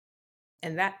happen.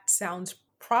 And that sounds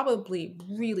probably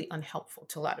really unhelpful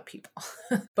to a lot of people,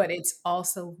 but it's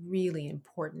also really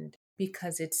important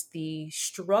because it's the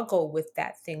struggle with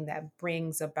that thing that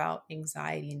brings about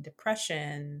anxiety and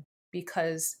depression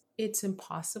because it's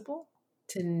impossible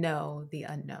to know the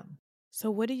unknown.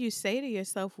 So, what do you say to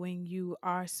yourself when you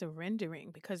are surrendering?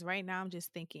 Because right now I'm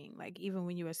just thinking, like, even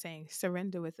when you were saying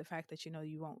surrender with the fact that you know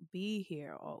you won't be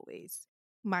here always,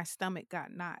 my stomach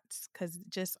got knots because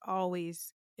just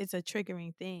always it's a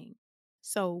triggering thing.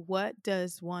 So, what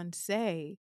does one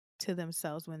say to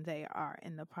themselves when they are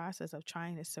in the process of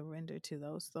trying to surrender to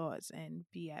those thoughts and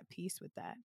be at peace with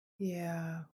that?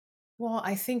 Yeah. Well,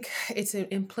 I think it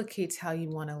implicates how you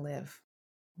want to live,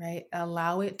 right?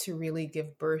 Allow it to really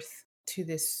give birth to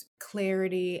this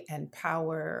clarity and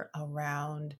power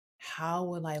around how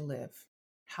will I live?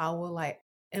 How will I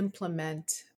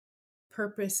implement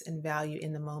purpose and value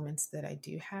in the moments that I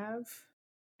do have?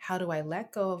 How do I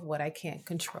let go of what I can't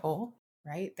control?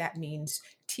 Right? That means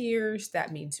tears,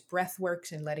 that means breath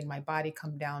works and letting my body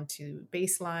come down to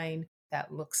baseline.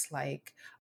 That looks like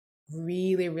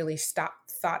really stop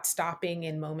thought stopping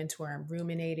in moments where I'm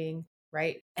ruminating,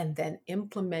 right? And then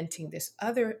implementing this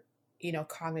other,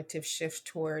 cognitive shift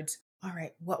towards, all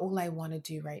right, what will I want to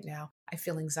do right now? I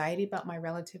feel anxiety about my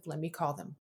relative. Let me call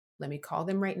them. Let me call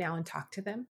them right now and talk to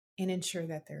them and ensure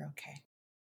that they're okay.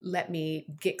 Let me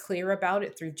get clear about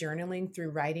it through journaling, through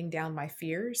writing down my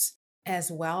fears,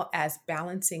 as well as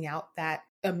balancing out that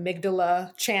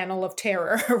amygdala channel of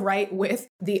terror, right? With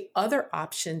the other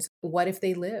options. What if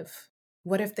they live?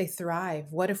 What if they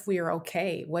thrive? What if we are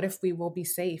okay? What if we will be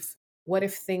safe? What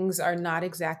if things are not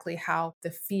exactly how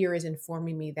the fear is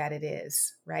informing me that it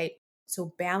is, right?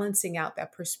 So, balancing out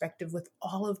that perspective with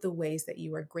all of the ways that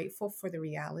you are grateful for the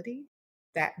reality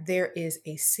that there is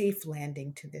a safe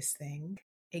landing to this thing,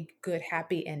 a good,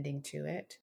 happy ending to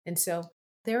it. And so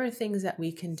there are things that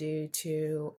we can do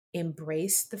to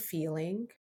embrace the feeling,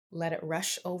 let it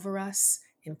rush over us,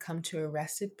 and come to a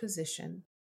rested position,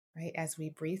 right? As we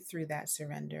breathe through that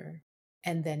surrender.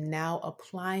 And then now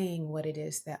applying what it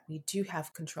is that we do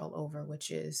have control over, which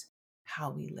is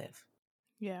how we live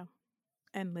Yeah.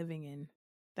 And living in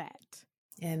that.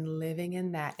 and living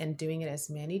in that and doing it as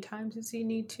many times as you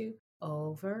need to,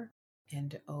 over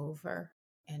and over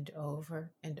and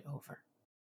over and over.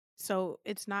 So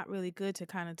it's not really good to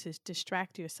kind of to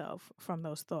distract yourself from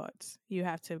those thoughts. You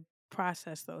have to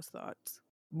process those thoughts.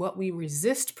 What we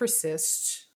resist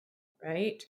persists,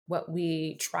 right? What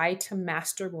we try to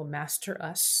master will master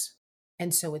us.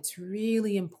 And so it's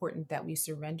really important that we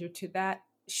surrender to that,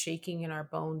 shaking in our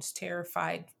bones,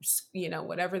 terrified,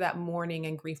 whatever that mourning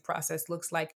and grief process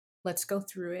looks like. Let's go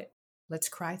through it. Let's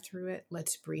cry through it.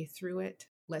 Let's breathe through it.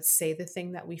 Let's say the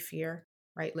thing that we fear,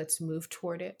 right? Let's move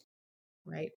toward it,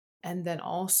 right? And then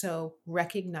also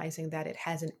recognizing that it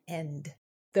has an end.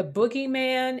 The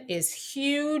boogeyman is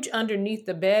huge underneath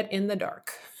the bed in the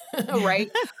dark, right?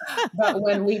 But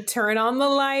when we turn on the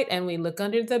light and we look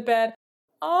under the bed,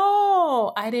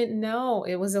 oh, I didn't know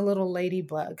it was a little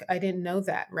ladybug. I didn't know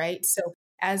that, right? So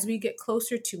as we get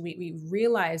closer to it, we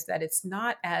realize that it's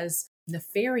not as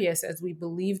nefarious as we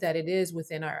believe that it is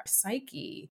within our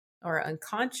psyche or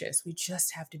unconscious. We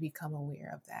just have to become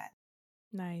aware of that.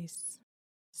 Nice.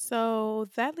 So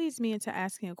that leads me into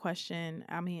asking a question.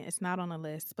 I mean, it's not on the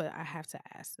list, but I have to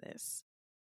ask this.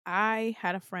 I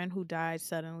had a friend who died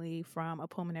suddenly from a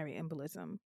pulmonary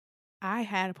embolism. I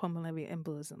had a pulmonary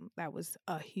embolism that was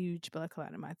a huge blood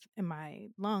clot in my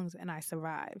lungs, and I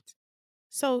survived.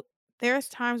 So there's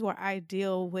times where I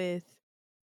deal with,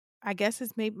 I guess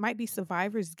might be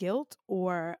survivor's guilt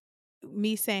or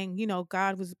me saying,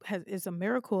 God is a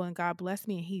miracle and God blessed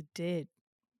me and He did,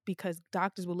 because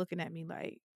doctors were looking at me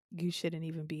like, you shouldn't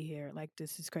even be here. Like,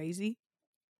 this is crazy.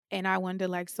 And I wonder,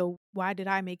 like, so why did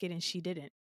I make it and she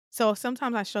didn't? So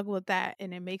sometimes I struggle with that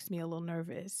and it makes me a little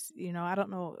nervous. I don't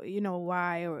know,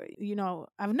 why, or,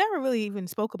 I've never really even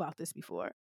spoke about this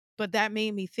before, but that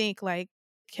made me think, like,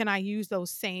 can I use those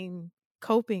same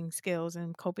coping skills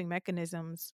and coping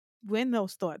mechanisms when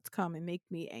those thoughts come and make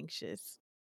me anxious?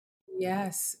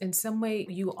 Yes, in some way,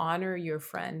 you honor your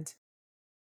friend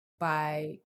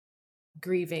by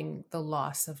grieving the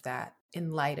loss of that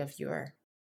in light of your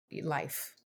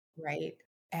life, right?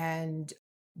 And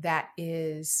that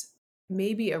is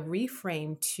maybe a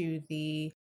reframe to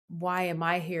the why am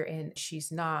I here and she's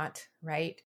not,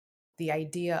 right? The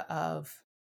idea of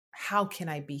how can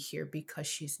I be here because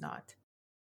she's not?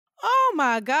 Oh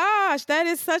my gosh, that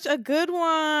is such a good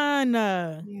one.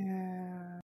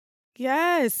 Yeah.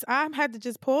 Yes, I'm had to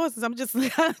just pause 'cause I'm just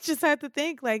I just had to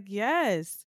think, like,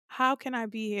 yes, how can I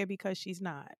be here because she's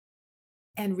not?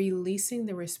 And releasing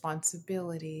the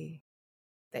responsibility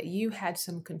that you had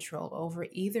some control over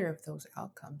either of those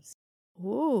outcomes,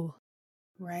 Ooh.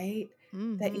 right?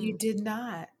 That you Mhm. did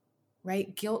not,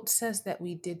 right? Guilt says that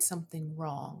we did something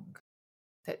wrong,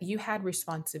 that you had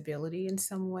responsibility in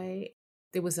some way.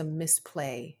 There was a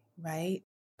misplay, right?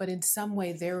 But in some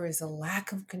way, there is a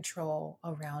lack of control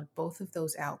around both of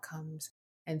those outcomes.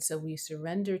 And so we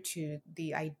surrender to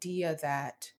the idea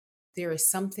that there is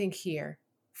something here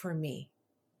for me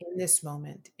in this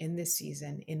moment, in this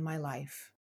season, in my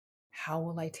life. How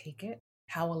will I take it?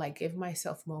 How will I give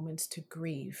myself moments to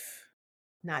grieve?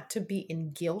 Not to be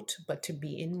in guilt, but to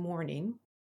be in mourning.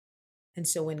 And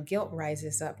so when guilt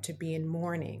rises up, to be in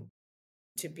mourning,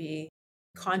 to be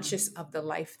conscious of the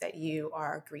life that you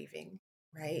are grieving,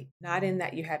 right? Not in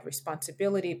that you had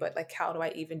responsibility, but like, how do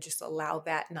I even just allow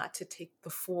that not to take the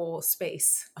full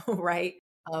space, right?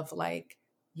 Of like,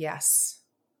 yes,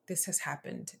 this has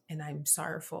happened and I'm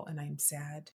sorrowful and I'm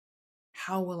sad.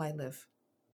 How will I live?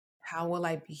 How will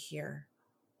I be here?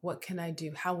 What can I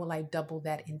do? How will I double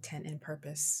that intent and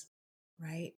purpose,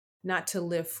 right? Not to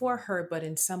live for her, but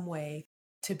in some way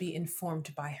to be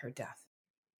informed by her death.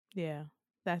 Yeah,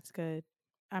 that's good.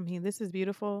 I mean, this is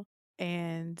beautiful.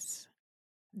 And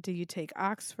do you take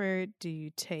Oxford? Do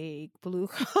you take Blue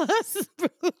Cross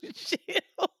Blue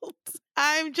Shield?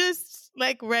 I'm just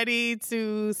like ready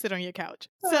to sit on your couch.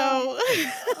 So,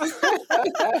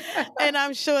 and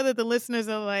I'm sure that the listeners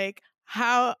are like,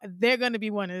 how they're going to be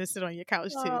wanting to sit on your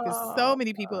couch too, because so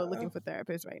many people are looking for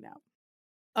therapists right now.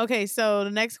 Okay, so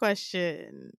the next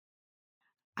question: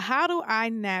 how do I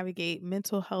navigate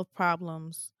mental health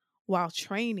problems while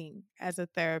training as a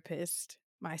therapist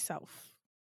myself?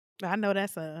 I know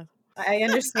that's a I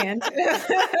understand.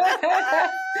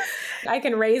 I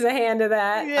can raise a hand to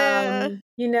that.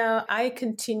 yeah. I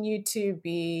continue to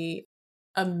be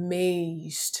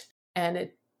amazed, and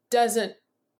it doesn't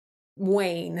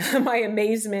wane my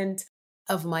amazement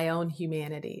of my own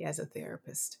humanity as a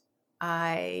therapist.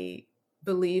 I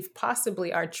believe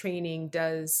possibly our training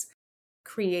does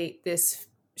create this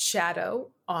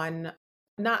shadow on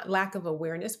not lack of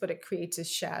awareness, but it creates a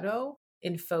shadow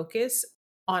in focus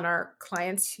on our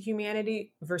clients'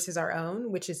 humanity versus our own,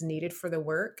 which is needed for the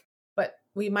work. But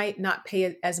we might not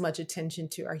pay as much attention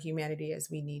to our humanity as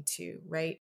we need to,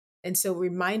 right? And so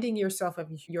reminding yourself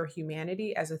of your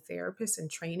humanity as a therapist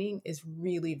and training is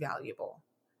really valuable,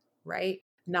 right?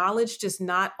 Knowledge does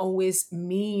not always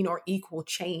mean or equal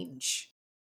change,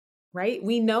 right?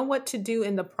 We know what to do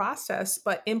in the process,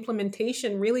 but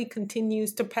implementation really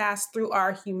continues to pass through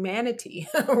our humanity,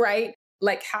 right?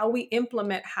 Like how we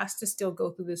implement has to still go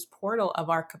through this portal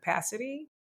of our capacity.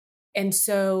 And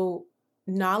so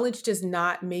knowledge does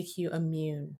not make you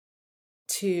immune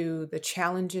to the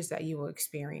challenges that you will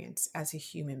experience as a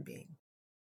human being,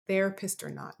 therapist or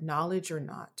not, knowledge or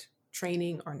not,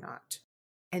 training or not.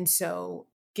 And so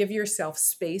give yourself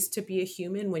space to be a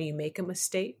human when you make a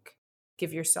mistake.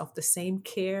 Give yourself the same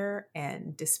care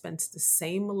and dispense the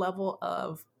same level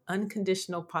of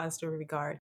unconditional positive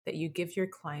regard that you give your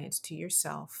clients to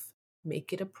yourself.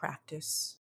 Make it a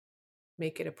practice.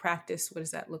 Make it a practice. What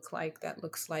does that look like? That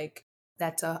looks like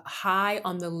that's a high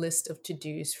on the list of to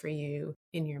dos for you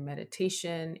in your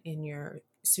meditation, in your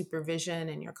supervision,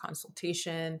 in your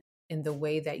consultation, in the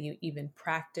way that you even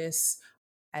practice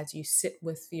as you sit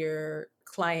with your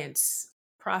clients'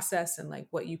 process and like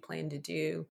what you plan to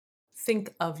do.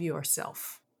 Think of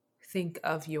yourself. Think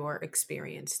of your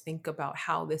experience. Think about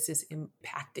how this is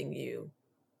impacting you.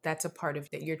 That's a part of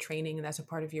your training and that's a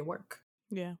part of your work.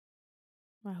 Yeah.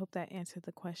 I hope that answered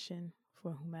the question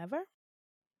for whomever.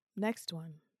 Next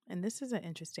one. And this is an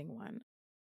interesting one.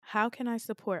 How can I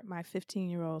support my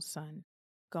 15-year-old son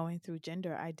going through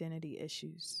gender identity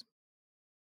issues?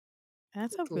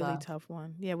 That's a With really love. tough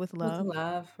one. Yeah, with With love.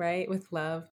 love, right? With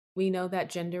love. We know that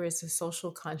gender is a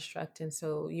social construct. And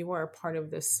so you are a part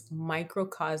of this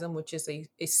microcosm, which is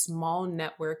a small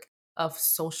network of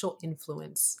social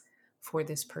influence for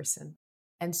this person.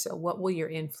 And so, what will your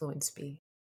influence be?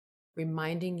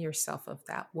 Reminding yourself of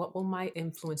that. What will my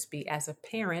influence be as a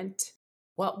parent?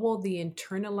 What will the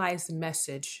internalized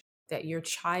message that your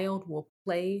child will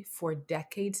play for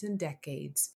decades and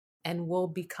decades and will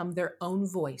become their own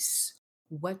voice?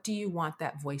 What do you want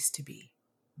that voice to be?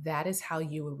 That is how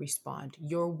you will respond.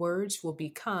 Your words will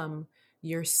become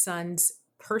your son's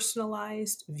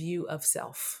personalized view of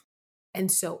self.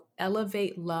 And so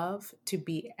elevate love to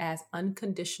be as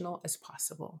unconditional as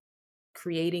possible,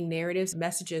 creating narratives,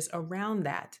 messages around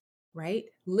that, right?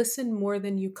 Listen more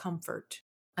than you comfort.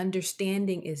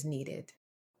 Understanding is needed.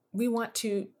 We want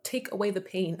to take away the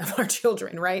pain of our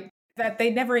children, right? That they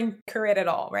never incur it at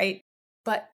all, right?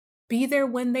 But be there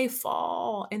when they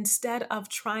fall instead of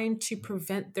trying to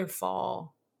prevent their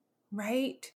fall,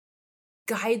 right?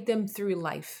 Guide them through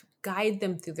life, guide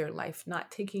them through their life, not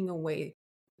taking away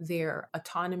their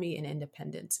autonomy and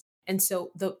independence. And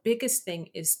so the biggest thing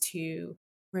is to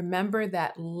remember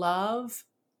that love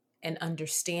and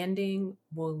understanding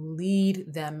will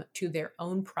lead them to their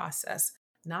own process,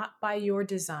 not by your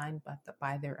design, but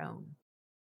by their own.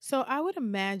 So I would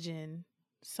imagine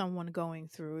someone going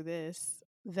through this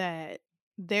that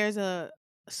there's a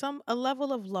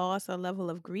level of loss, a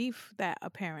level of grief that a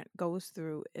parent goes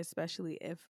through, especially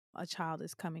if a child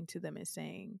is coming to them and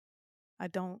saying, "I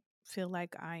don't feel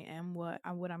like I am what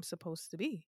I'm supposed to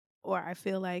be." Or I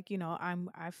feel like,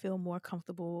 I feel more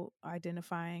comfortable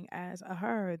identifying as a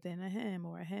her than a him,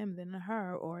 or a him than a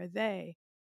her, or a they.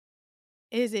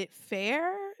 Is it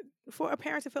fair for a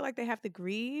parent to feel like they have to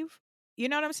grieve? You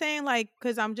know what I'm saying? Like,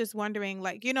 because I'm just wondering,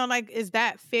 like, like, is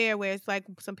that fair where it's like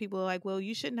some people are like, well,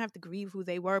 you shouldn't have to grieve who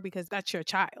they were because that's your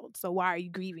child. So why are you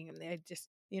grieving them? They're just,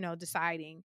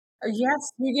 deciding.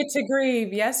 Yes, you get to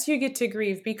grieve. Yes, you get to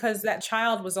grieve because that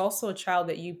child was also a child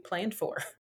that you planned for,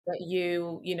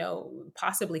 that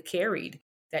possibly carried,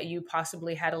 that you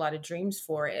possibly had a lot of dreams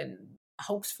for and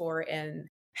hopes for, and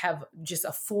have just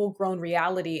a full grown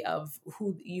reality of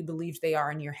who you believe they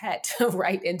are in your head,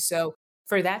 right? And so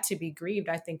for that to be grieved,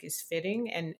 I think is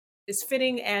fitting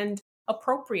and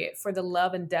appropriate for the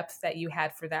love and depth that you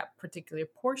had for that particular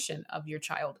portion of your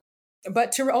child.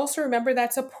 But to also remember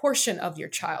that's a portion of your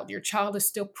child. Your child is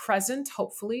still present,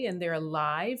 hopefully, and they're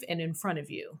alive and in front of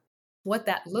you. What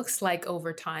that looks like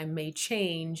over time may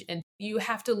change, and you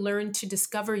have to learn to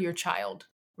discover your child,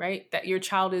 right? That your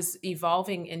child is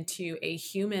evolving into a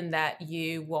human that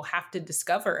you will have to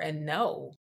discover and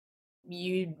know.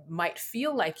 You might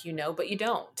feel like you know, but you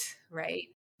don't, right?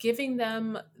 Giving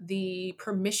them the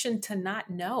permission to not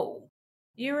know.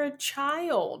 You're a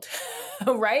child,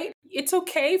 right? It's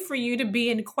okay for you to be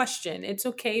in question. It's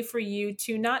okay for you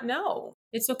to not know.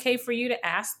 It's okay for you to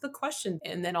ask the question.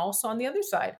 And then also on the other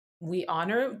side, we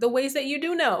honor the ways that you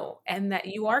do know and that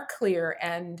you are clear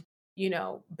and,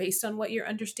 based on what your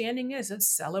understanding is, let's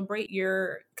celebrate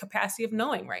your capacity of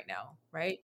knowing right now,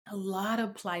 right? A lot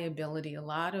of pliability, a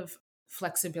lot of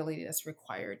flexibility that's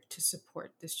required to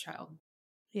support this child.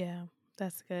 Yeah,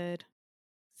 that's good.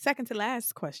 Second to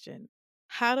last question.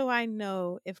 How do I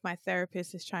know if my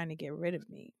therapist is trying to get rid of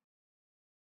me?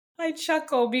 I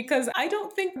chuckle because I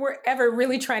don't think we're ever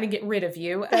really trying to get rid of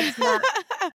you. That's not,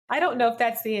 I don't know if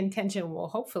that's the intention. Well,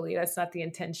 hopefully that's not the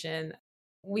intention.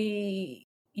 We,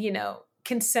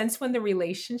 can sense when the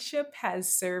relationship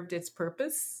has served its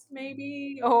purpose,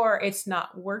 maybe, or it's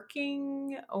not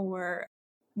working, or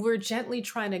we're gently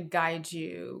trying to guide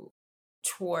you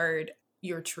toward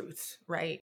your truth,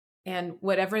 right? And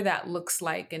whatever that looks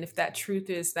like, and if that truth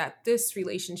is that this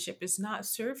relationship is not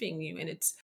serving you and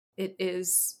it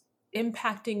is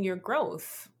impacting your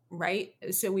growth, right?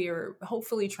 So we are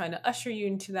hopefully trying to usher you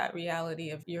into that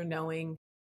reality of your knowing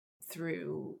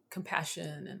through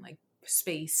compassion and like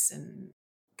space and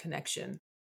connection.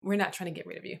 We're not trying to get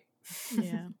rid of you.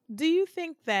 Yeah. Do you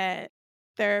think that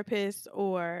therapists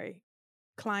or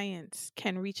clients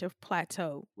can reach a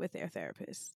plateau with their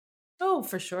therapist? Oh,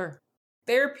 for sure.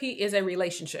 Therapy is a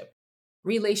relationship.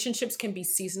 Relationships can be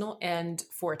seasonal and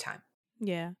for a time.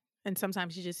 Yeah. And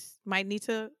sometimes you just might need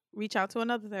to reach out to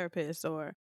another therapist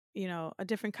or, a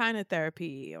different kind of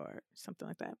therapy or something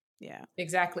like that. Yeah.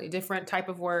 Exactly. Different type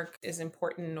of work is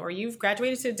important, or you've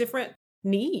graduated to a different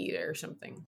need or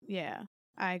something. Yeah.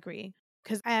 I agree.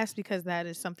 Because I asked because that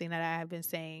is something that I have been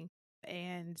saying.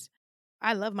 And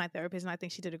I love my therapist and I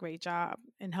think she did a great job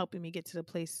in helping me get to the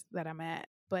place that I'm at.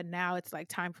 But now it's like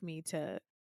time for me to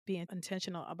be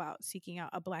intentional about seeking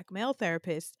out a Black male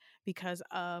therapist because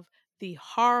of the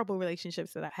horrible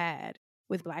relationships that I had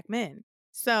with Black men.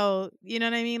 So, you know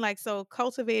what I mean? Like, so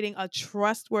cultivating a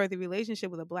trustworthy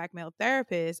relationship with a Black male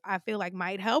therapist, I feel like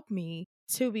might help me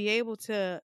to be able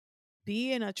to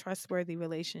be in a trustworthy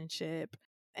relationship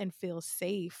and feel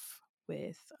safe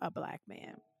with a Black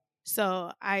man.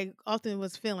 So I often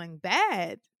was feeling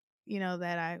bad,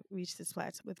 that I reached this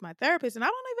plateau with my therapist. And I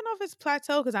don't even know if it's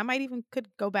plateau because I might even could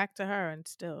go back to her and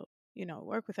still,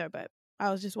 work with her. But I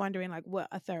was just wondering like what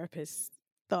a therapist's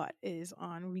thought is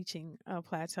on reaching a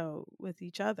plateau with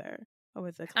each other or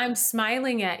with a I'm client.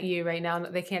 smiling at you right now.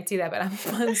 They can't see that, but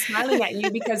I'm smiling at you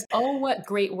because oh, what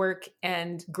great work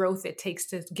and growth it takes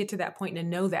to get to that point and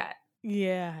to know that.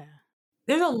 Yeah.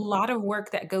 There's a lot of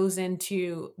work that goes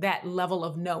into that level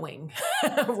of knowing,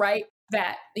 right?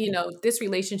 That, this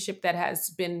relationship that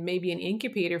has been maybe an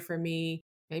incubator for me,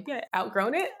 maybe I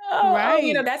outgrown it.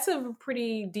 Right. That's a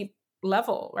pretty deep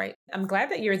level, right? I'm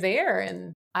glad that you're there.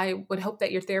 And I would hope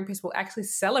that your therapist will actually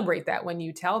celebrate that when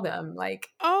you tell them, like,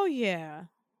 Oh, yeah.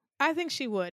 I think she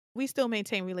would. We still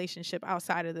maintain relationship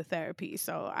outside of the therapy,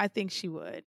 so I think she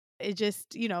would. It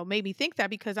just, made me think that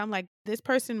because I'm like, this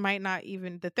person might not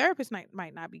even the therapist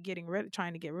might not be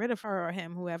trying to get rid of her or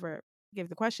him, whoever gave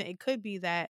the question. It could be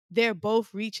that they're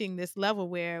both reaching this level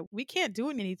where we can't do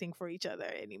anything for each other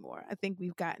anymore. I think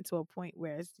we've gotten to a point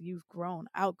where you've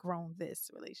outgrown this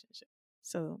relationship.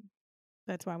 So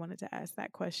that's why I wanted to ask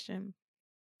that question.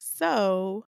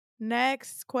 So,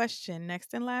 next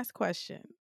and last question.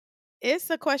 It's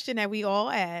a question that we all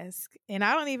ask, and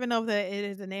I don't even know if that it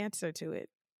is an answer to it.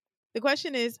 The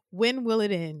question is, when will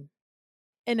it end?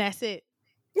 And that's it.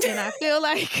 And I feel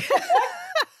like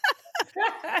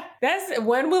that's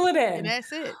when will it and end?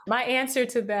 that's it. My answer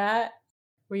to that,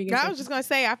 were you I gonna was say? just gonna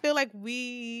say, I feel like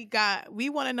we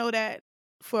want to know that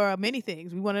for many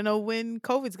things. We want to know when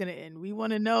COVID's gonna end. We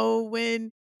want to know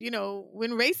when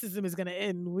racism is gonna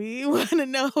end. We want to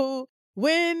know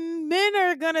when men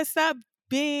are gonna stop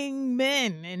being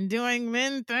men and doing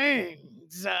men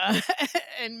things.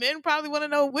 And men probably want to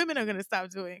know women are gonna stop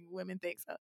doing women things.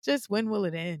 So just when will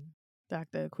it end,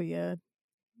 Dr. Akuya?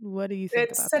 What do you think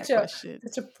It's about that question?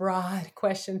 such a broad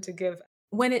question to give.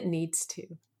 When it needs to.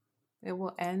 It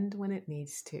will end when it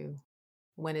needs to,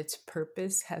 when its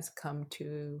purpose has come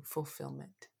to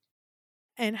fulfillment.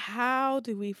 And how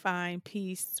do we find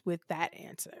peace with that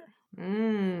answer?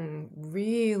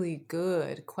 Really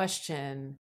good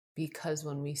question. Because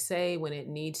when we say when it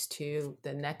needs to,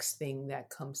 the next thing that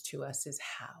comes to us is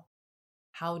how.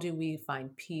 How do we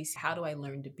find peace? How do I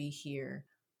learn to be here?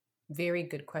 Very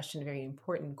good question, very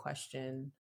important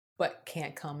question, but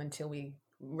can't come until we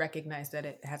recognize that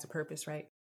it has a purpose, right?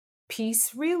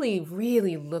 Peace really,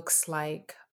 really looks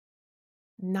like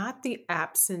not the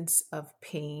absence of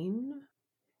pain,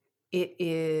 it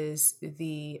is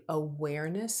the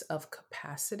awareness of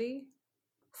capacity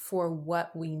for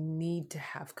what we need to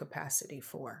have capacity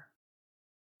for.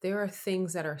 There are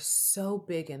things that are so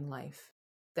big in life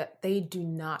that they do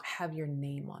not have your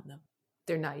name on them.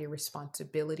 They're not your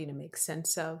responsibility to make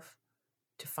sense of,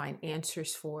 to find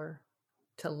answers for,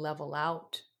 to level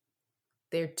out.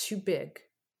 They're too big.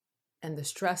 And the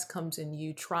stress comes in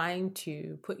you trying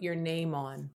to put your name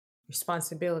on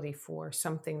responsibility for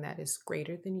something that is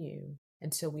greater than you.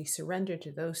 And so we surrender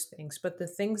to those things. But the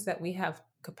things that we have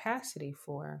capacity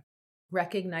for,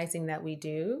 recognizing that we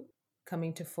do,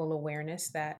 coming to full awareness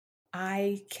that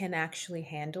I can actually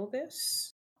handle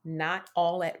this, not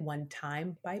all at one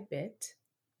time by bit,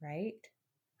 right?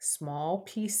 Small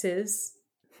pieces,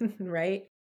 right?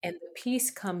 And the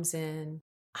peace comes in,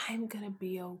 I'm going to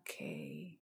be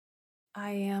okay.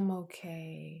 I am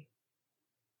okay.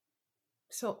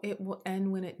 So it will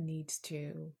end when it needs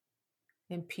to.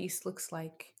 And peace looks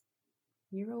like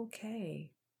you're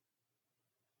okay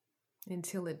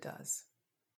until it does.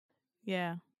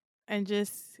 Yeah. And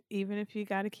just even if you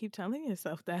got to keep telling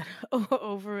yourself that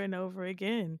over and over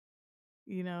again,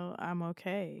 I'm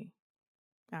okay.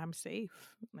 I'm safe.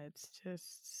 Let's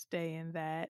just stay in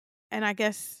that. And I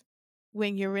guess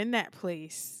when you're in that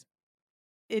place,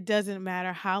 it doesn't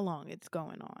matter how long it's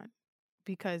going on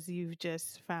because you've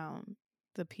just found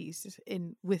the peace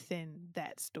in within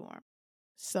that storm.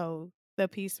 So the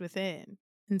peace within.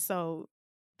 And so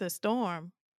the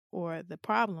storm or the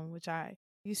problem, which I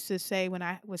used to say when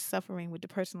I was suffering with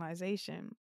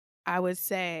depersonalization, I would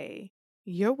say,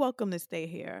 you're welcome to stay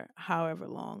here however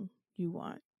long you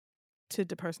want to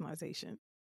depersonalization.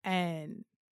 And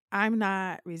I'm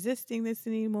not resisting this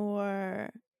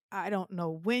anymore. I don't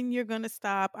know when you're going to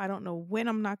stop. I don't know when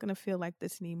I'm not going to feel like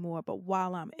this anymore. But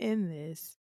while I'm in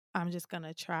this, I'm just going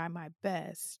to try my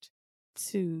best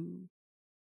to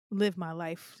live my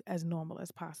life as normal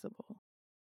as possible,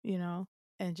 you know?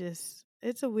 and just,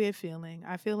 it's a weird feeling.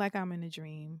 I feel like I'm in a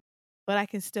dream, but I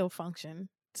can still function.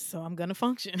 So I'm going to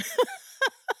function.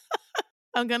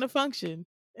 I'm going to function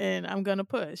and I'm going to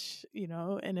push,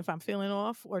 and if I'm feeling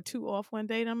off or too off one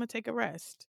day, then I'm going to take a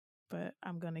rest, but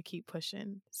I'm going to keep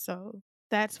pushing. So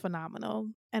that's phenomenal.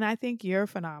 And I think you're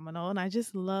phenomenal. And I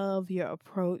just love your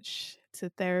approach to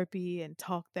therapy and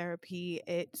talk therapy.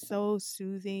 It's so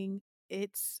soothing.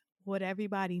 It's what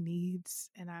everybody needs.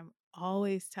 And I'm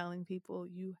always telling people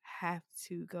you have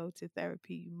to go to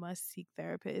therapy. You must seek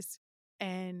therapists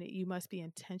and you must be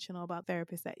intentional about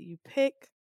therapists that you pick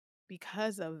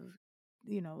because of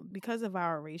because of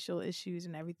our racial issues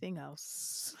and everything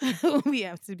else. We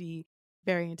have to be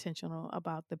very intentional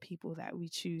about the people that we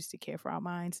choose to care for our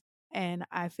minds, and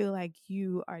I feel like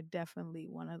you are definitely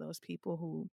one of those people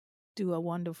who do a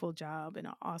wonderful job and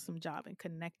an awesome job in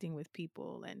connecting with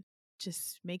people and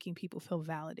just making people feel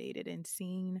validated and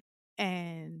seen.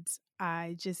 And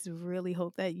I just really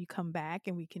hope that you come back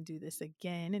and we can do this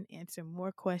again and answer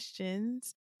more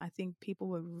questions. I think people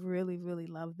would really, really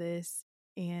love this.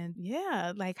 And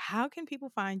yeah, like, how can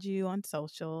people find you on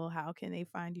social? How can they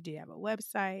find you? Do you have a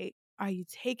website? Are you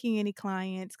taking any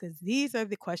clients? Because these are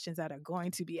the questions that are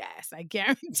going to be asked. I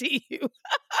guarantee you.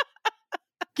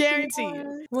 Guarantee you.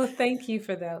 Yeah. Well, thank you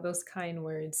for those kind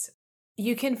words.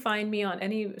 You can find me on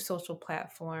any social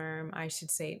platform. I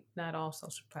should say not all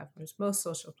social platforms, most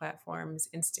social platforms,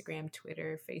 Instagram,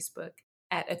 Twitter, Facebook,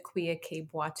 at Aquia K.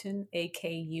 Boateng,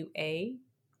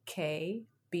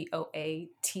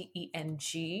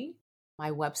 AKUAKBOATENG.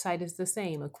 My website is the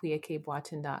same,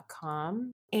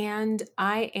 aquiakboateng.com. And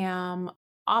I am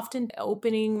often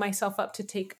opening myself up to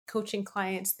take coaching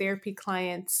clients, therapy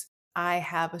clients. I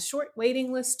have a short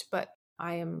waiting list, but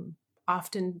I am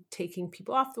often taking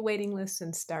people off the waiting list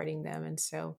and starting them. And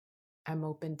so I'm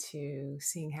open to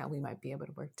seeing how we might be able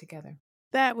to work together.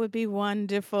 That would be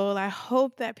wonderful. I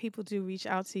hope that people do reach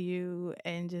out to you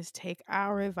and just take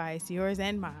our advice, yours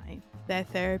and mine, that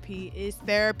therapy is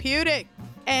therapeutic.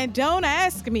 And don't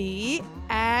ask me,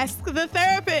 ask the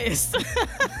therapist.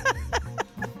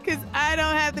 Because I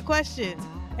don't have the questions.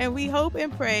 And we hope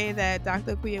and pray that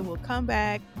Dr. Aquia will come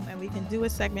back and we can do a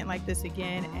segment like this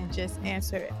again and just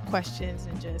answer questions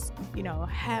and just,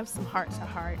 have some heart to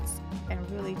hearts and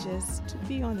really just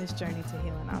be on this journey to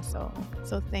healing our soul.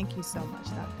 So thank you so much,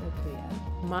 Dr. Aquia.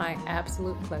 My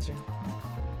absolute pleasure.